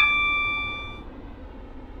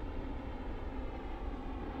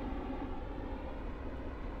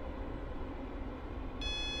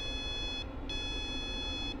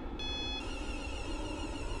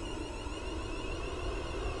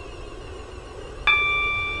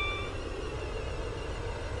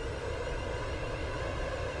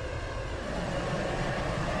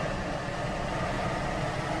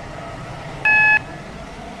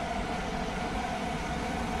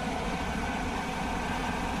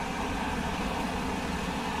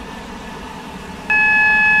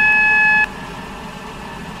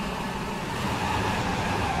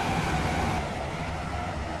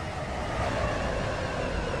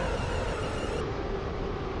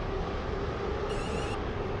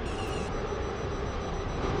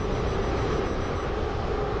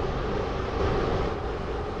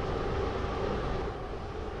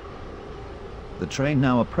the train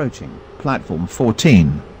now approaching platform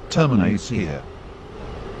 14 terminates here.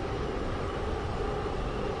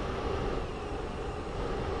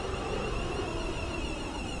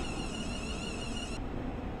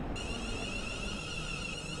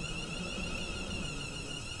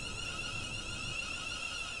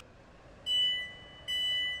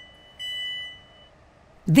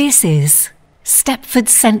 This is Stepford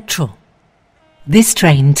Central. This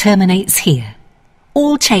train terminates here.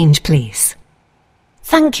 All change, please.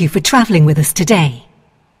 Thank you for travelling with us today.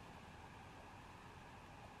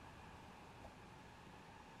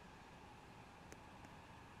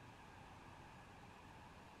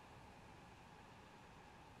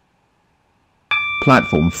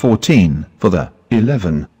 Platform 14 for the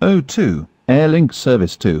 1102 AirLink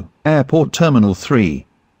service to Airport Terminal 3.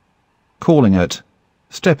 Calling at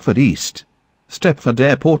Stepford East, Stepford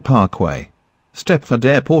Airport Parkway, Stepford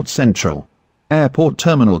Airport Central, Airport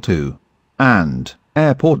Terminal 2, and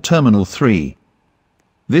Airport Terminal 3.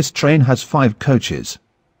 This train has 5 coaches.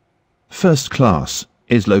 First class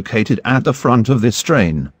is located at the front of this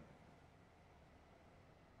train.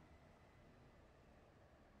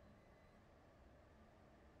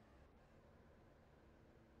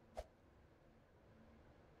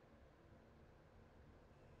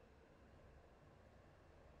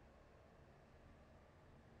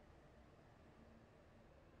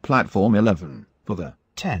 Platform 11 for the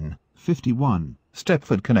 10:51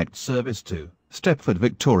 Stepford Connect service to Stepford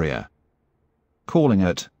Victoria. Calling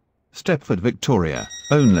at Stepford Victoria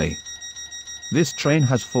only. This train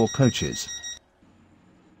has 4 coaches.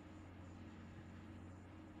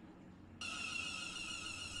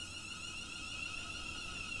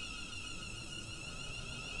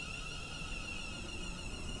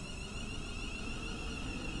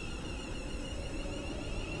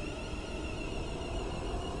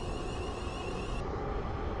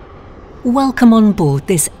 Welcome on board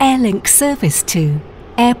this AirLink service to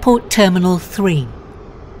Airport Terminal 3.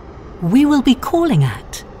 We will be calling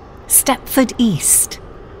at Stepford East,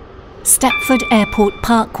 Stepford Airport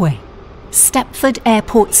Parkway, Stepford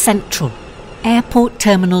Airport Central, Airport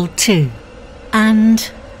Terminal 2,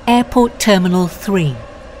 and Airport Terminal 3.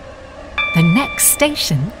 The next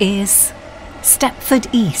station is Stepford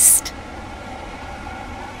East.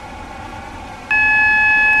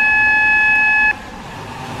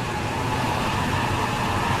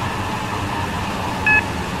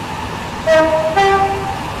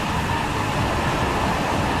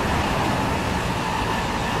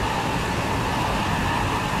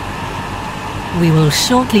 We will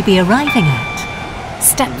shortly be arriving at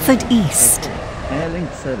Stepford East.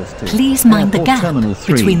 Please mind the gap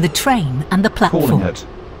between the train and the platform. Calling at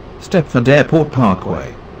Stepford Airport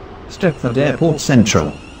Parkway, Stepford Airport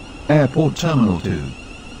Central, Airport Terminal 2,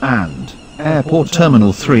 and Airport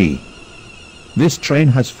Terminal 3. This train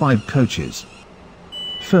has 5 coaches.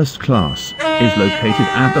 First class is located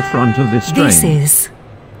at the front of this train. This is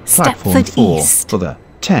Platform Stepford 4 East. for the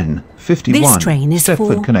 10:51 This train is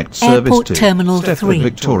Stepford for Connect service Airport to Terminal Stepford 3.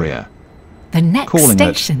 Victoria. The next Calling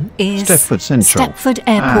at station is Stepford Central Stepford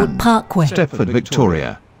Airport and Parkway. Stepford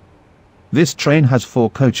Victoria. This train has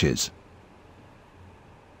 4 coaches.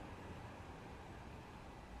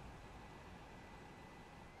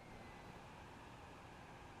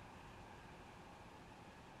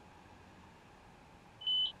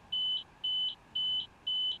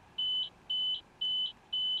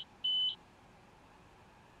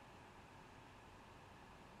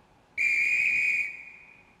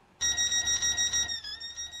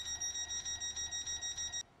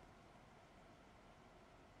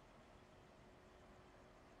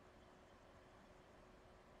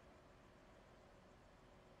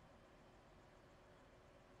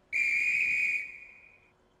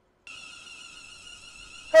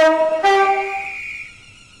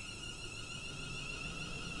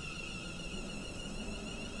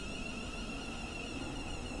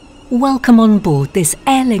 Welcome on board this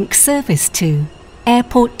AirLink service to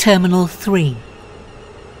Airport Terminal 3.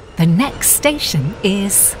 The next station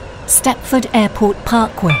is Stepford Airport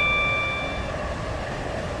Parkway.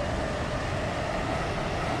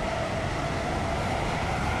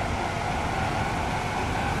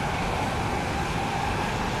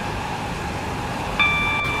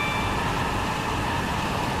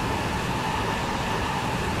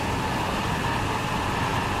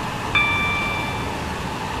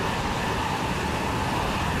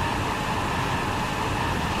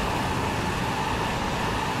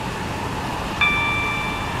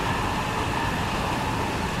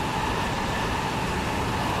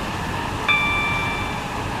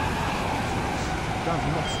 Does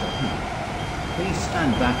not stop here. Please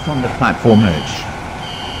stand back from the platform edge.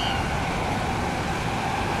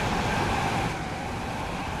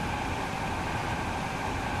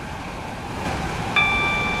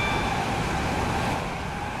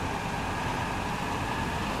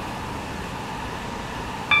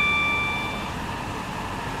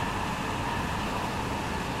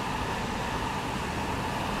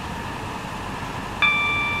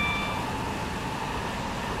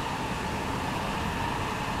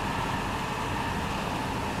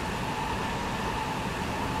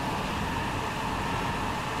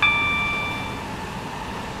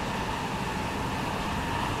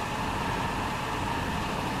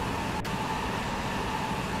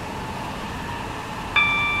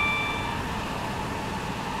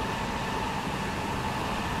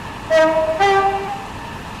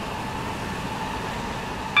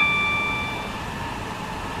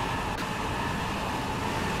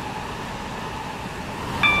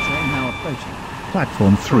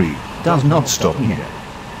 Platform 3 does not stop here.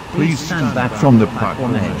 Please stand back from the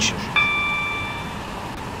platform edge.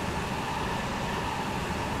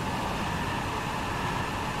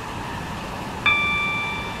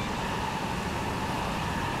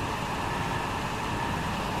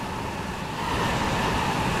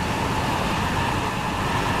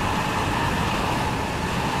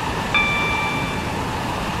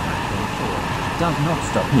 Does not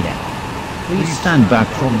stop here. Please stand back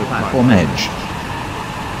from the platform edge.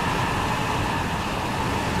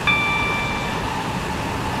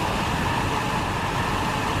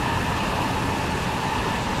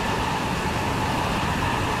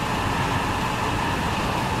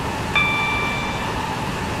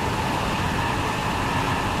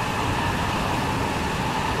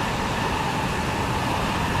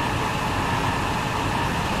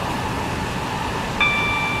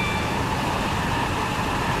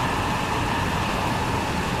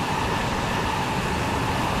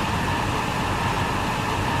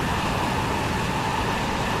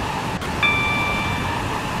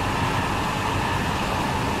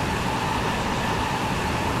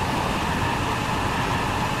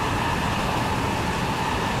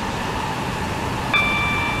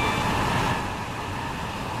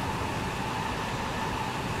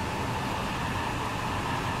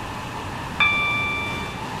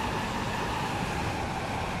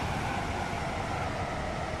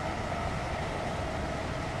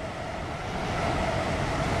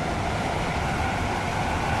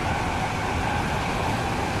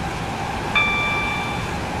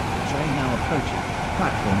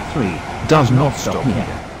 Platform 3 does not stop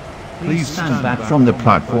here. Please stand back from the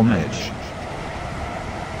platform edge.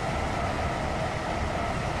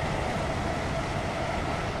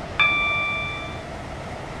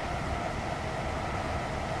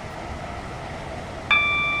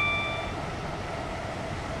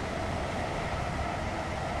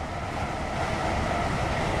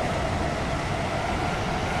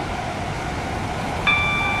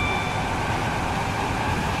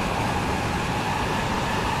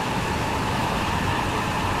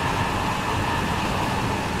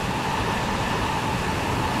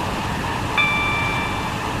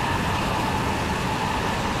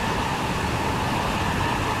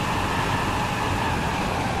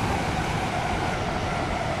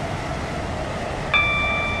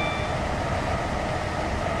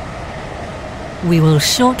 We will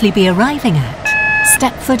shortly be arriving at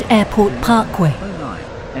Stepford Airport Parkway.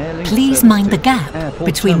 Please mind the gap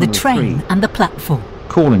between the train and the platform.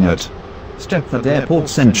 Calling at Stepford Airport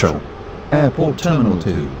Central, Airport Terminal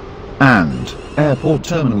 2 and Airport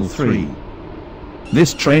Terminal 3.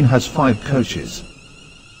 This train has 5 coaches.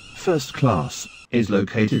 First class is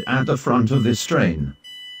located at the front of this train.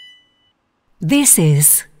 This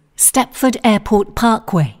is Stepford Airport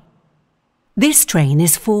Parkway. This train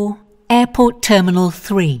is for Airport Terminal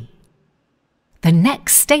 3. The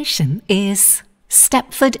next station is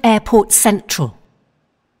Stepford Airport Central.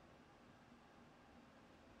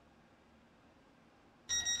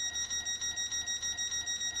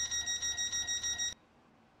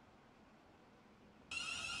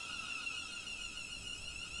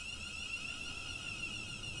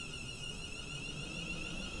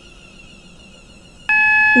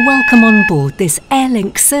 Welcome on board this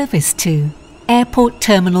AirLink service to Airport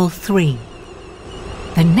Terminal 3.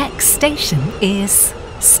 The next station is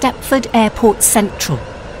Stepford Airport Central.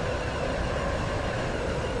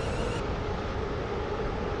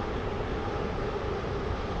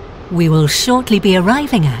 We will shortly be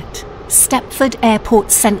arriving at Stepford Airport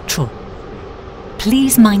Central.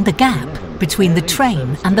 Please mind the gap between the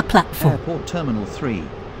train and the platform. Airport Terminal 3.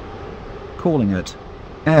 Calling at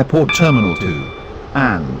Airport Terminal 2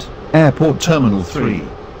 and Airport Terminal 3.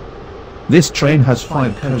 This train has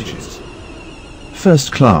 5 coaches.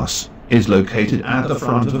 First class is located at the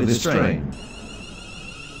front of this train.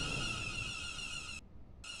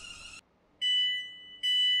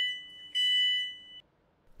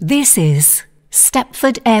 This is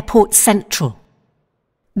Stepford Airport Central.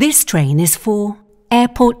 This train is for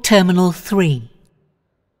Airport Terminal 3.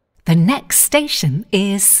 The next station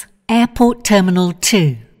is Airport Terminal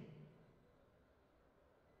 2.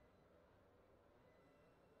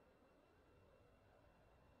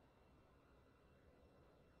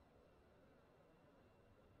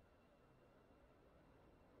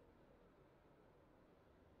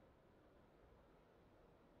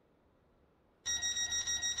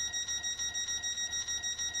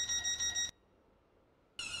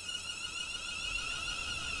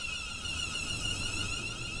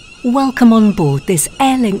 Welcome on board this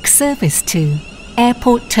AirLink service to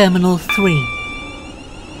Airport Terminal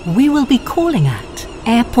 3. We will be calling at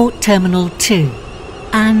Airport Terminal 2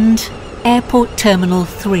 and Airport Terminal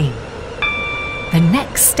 3. The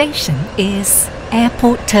next station is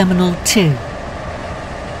Airport Terminal 2.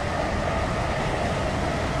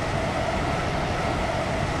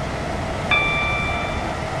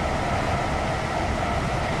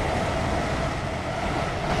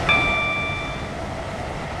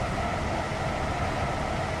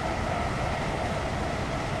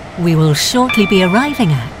 We will shortly be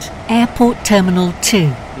arriving at Airport Terminal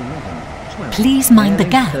 2. Please mind the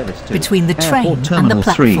gap between the train and the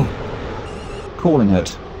platform. Calling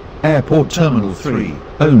at Airport Terminal 3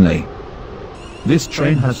 only. This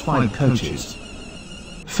train has 5 coaches.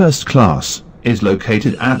 First class is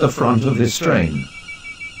located at the front of this train.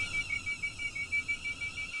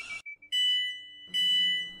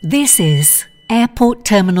 This is Airport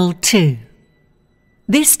Terminal 2.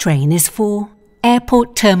 This train is for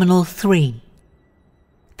Airport Terminal 3.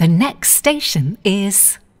 The next station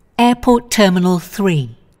is Airport Terminal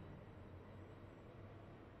 3.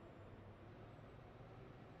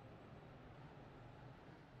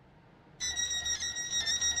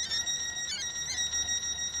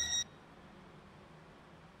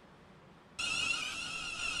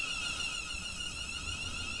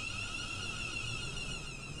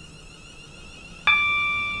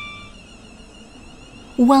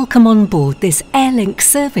 Welcome on board this AirLink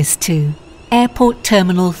service to Airport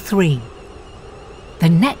Terminal 3. The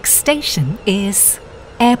next station is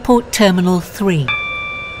Airport Terminal 3.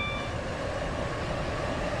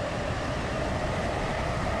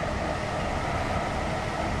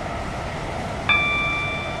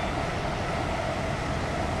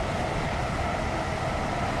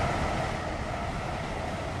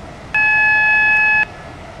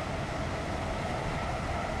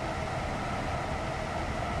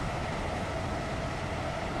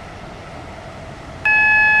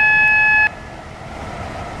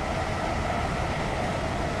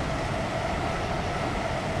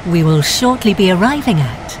 We will shortly be arriving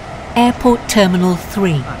at Airport Terminal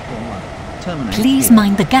 3. Please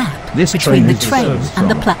mind the gap between the train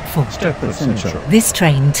and the platform. This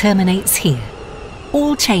train terminates here.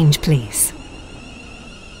 All change, please.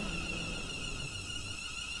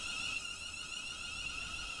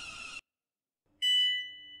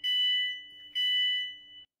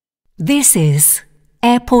 This is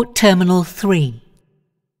Airport Terminal 3.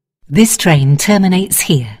 This train terminates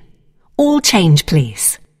here. All change,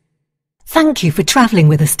 please. Thank you for travelling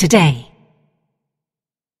with us today.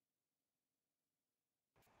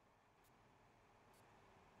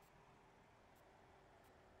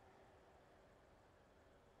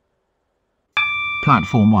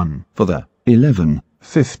 Platform 1 for the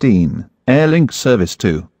 11:15 AirLink service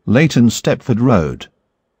to Leighton Stepford Road.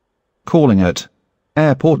 Calling at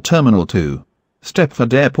Airport Terminal 2,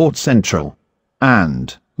 Stepford Airport Central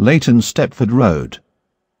and Leighton Stepford Road.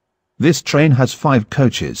 This train has 5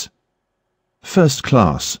 coaches. First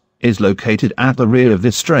class is located at the rear of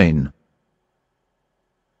this train.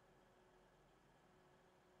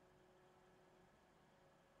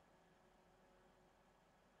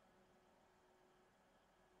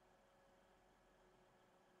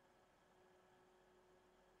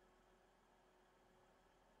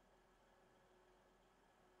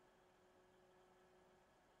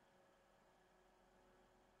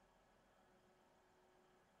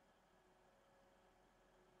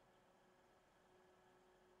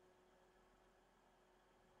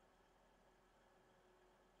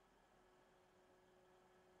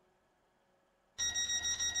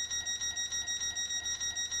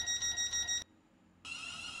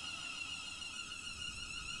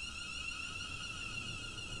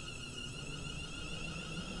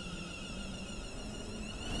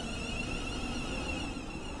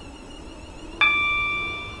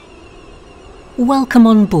 Welcome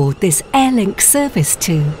on board this AirLink service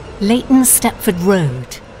to Leighton Stepford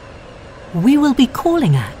Road. We will be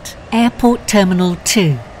calling at Airport Terminal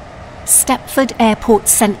 2, Stepford Airport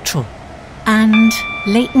Central and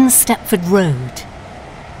Leighton Stepford Road.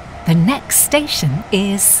 The next station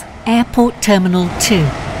is Airport Terminal 2.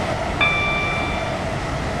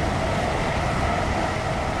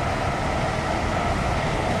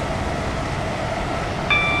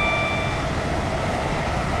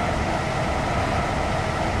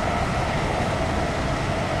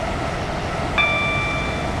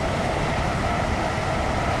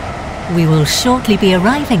 We will shortly be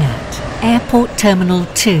arriving at Airport Terminal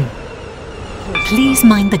 2. Please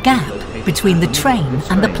mind the gap between the train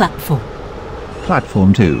and the platform.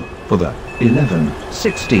 Platform 2 for the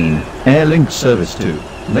 11:16 AirLink service to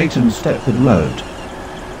Leighton Stepford Road.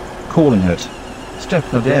 Calling at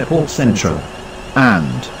Stepford Airport Central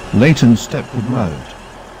and Leighton Stepford Road.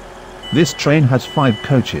 This train has 5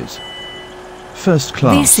 coaches. First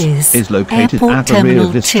class This is located Airport at the rear Terminal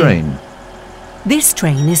of this 2. train. This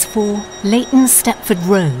train is for Leighton Stepford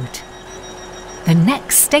Road. The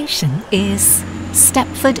next station is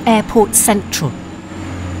Stepford Airport Central.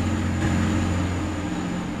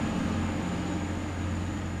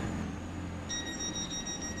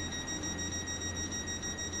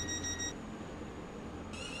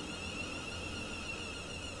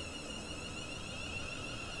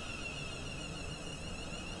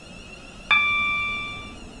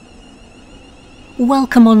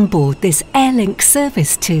 Welcome on board this AirLink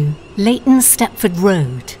service to Leighton Stepford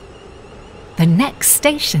Road. The next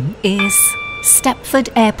station is Stepford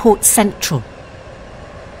Airport Central.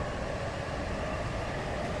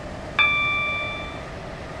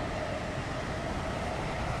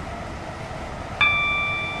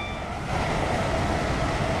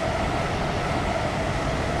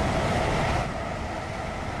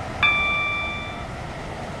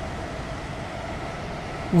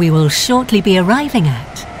 We will shortly be arriving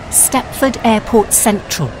at Stepford Airport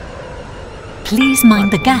Central. Please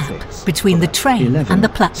mind the gap between the train and the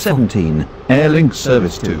platform. 17 AirLink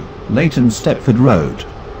service to Leighton Stepford Road.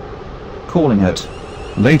 Calling at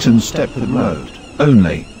Leighton Stepford Road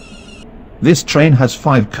only. This train has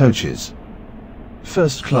 5 coaches.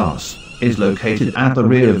 First class is located at the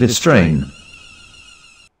rear of this train.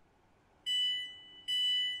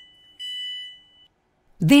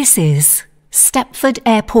 This is Stepford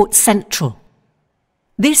Airport Central.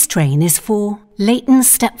 This train is for Leighton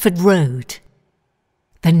Stepford Road.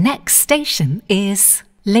 The next station is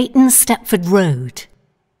Leighton Stepford Road.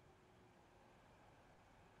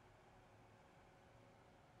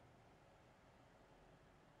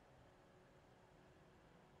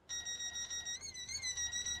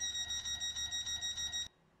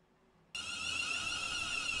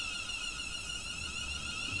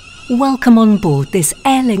 Welcome on board this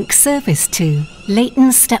AirLink service to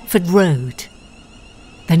Leighton Stepford Road.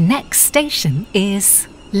 The next station is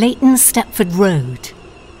Leighton Stepford Road.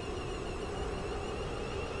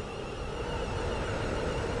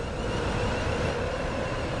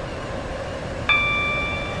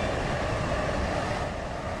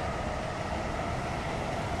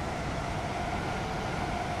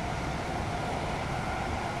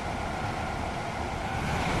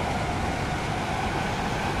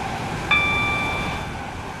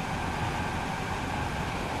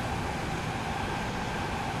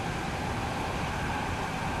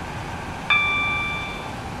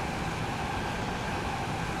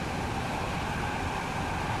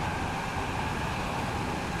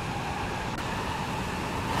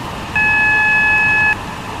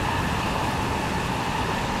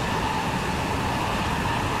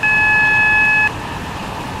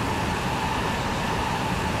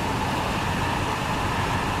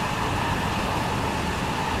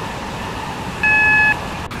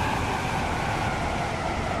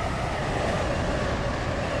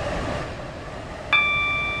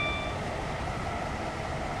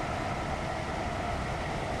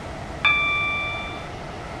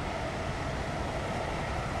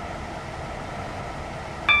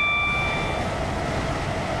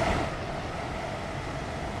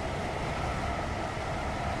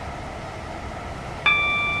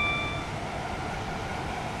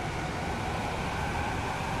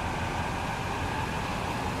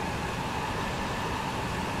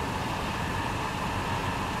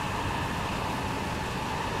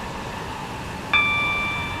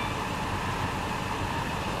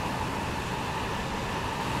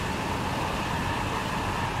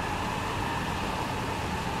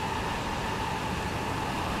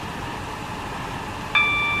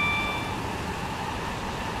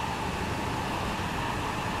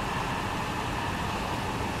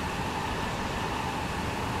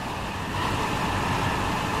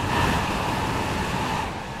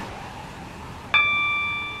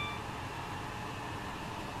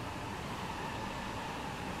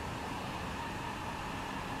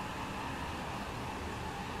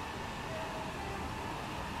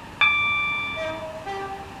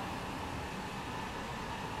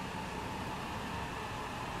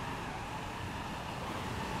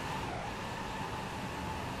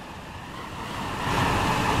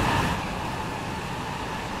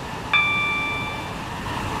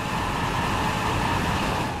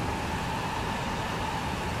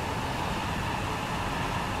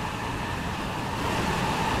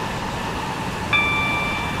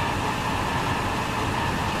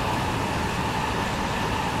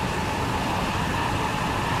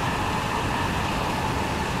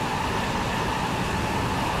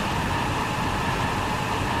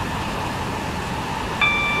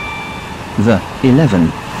 The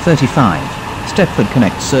 11:35 Stepford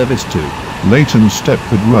Connect service to Leighton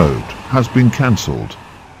Stepford Road has been cancelled.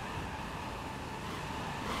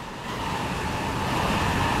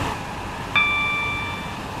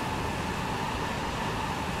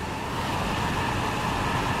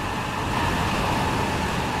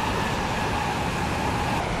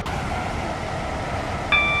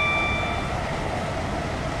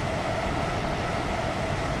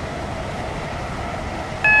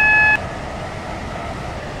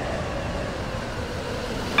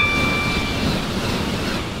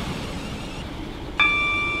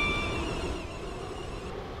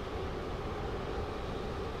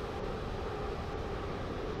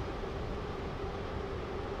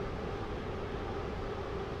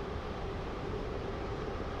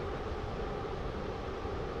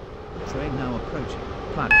 Train now approaching.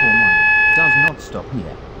 Platform 1 does not stop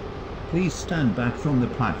here. Please stand back from the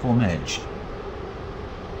platform edge.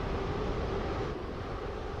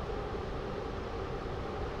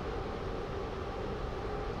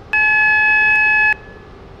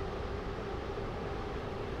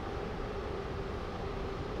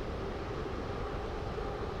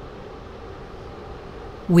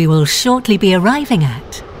 We will shortly be arriving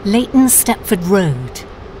at Leighton Stepford Road.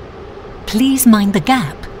 Please mind the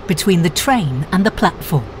gap between the train and the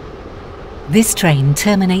platform. This train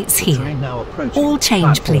terminates here. Train now approaching. All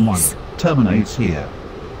change, Platform please. 1 terminates here.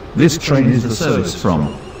 This train is the service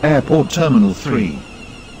from Airport Terminal 3.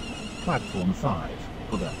 Platform 5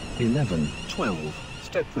 for the 11:12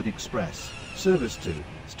 Stepford Express service to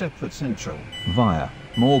Stepford Central via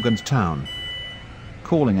Morganstown.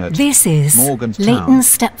 Calling at This is Morganstown, Leighton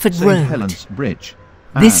Stepford St. Road. Helens Bridge.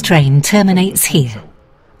 This and train terminates Stepford here. Central.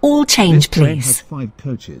 All change, This train has please. 5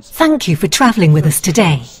 coaches. Thank you for travelling with us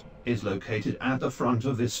today. Is located at the front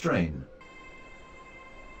of this train.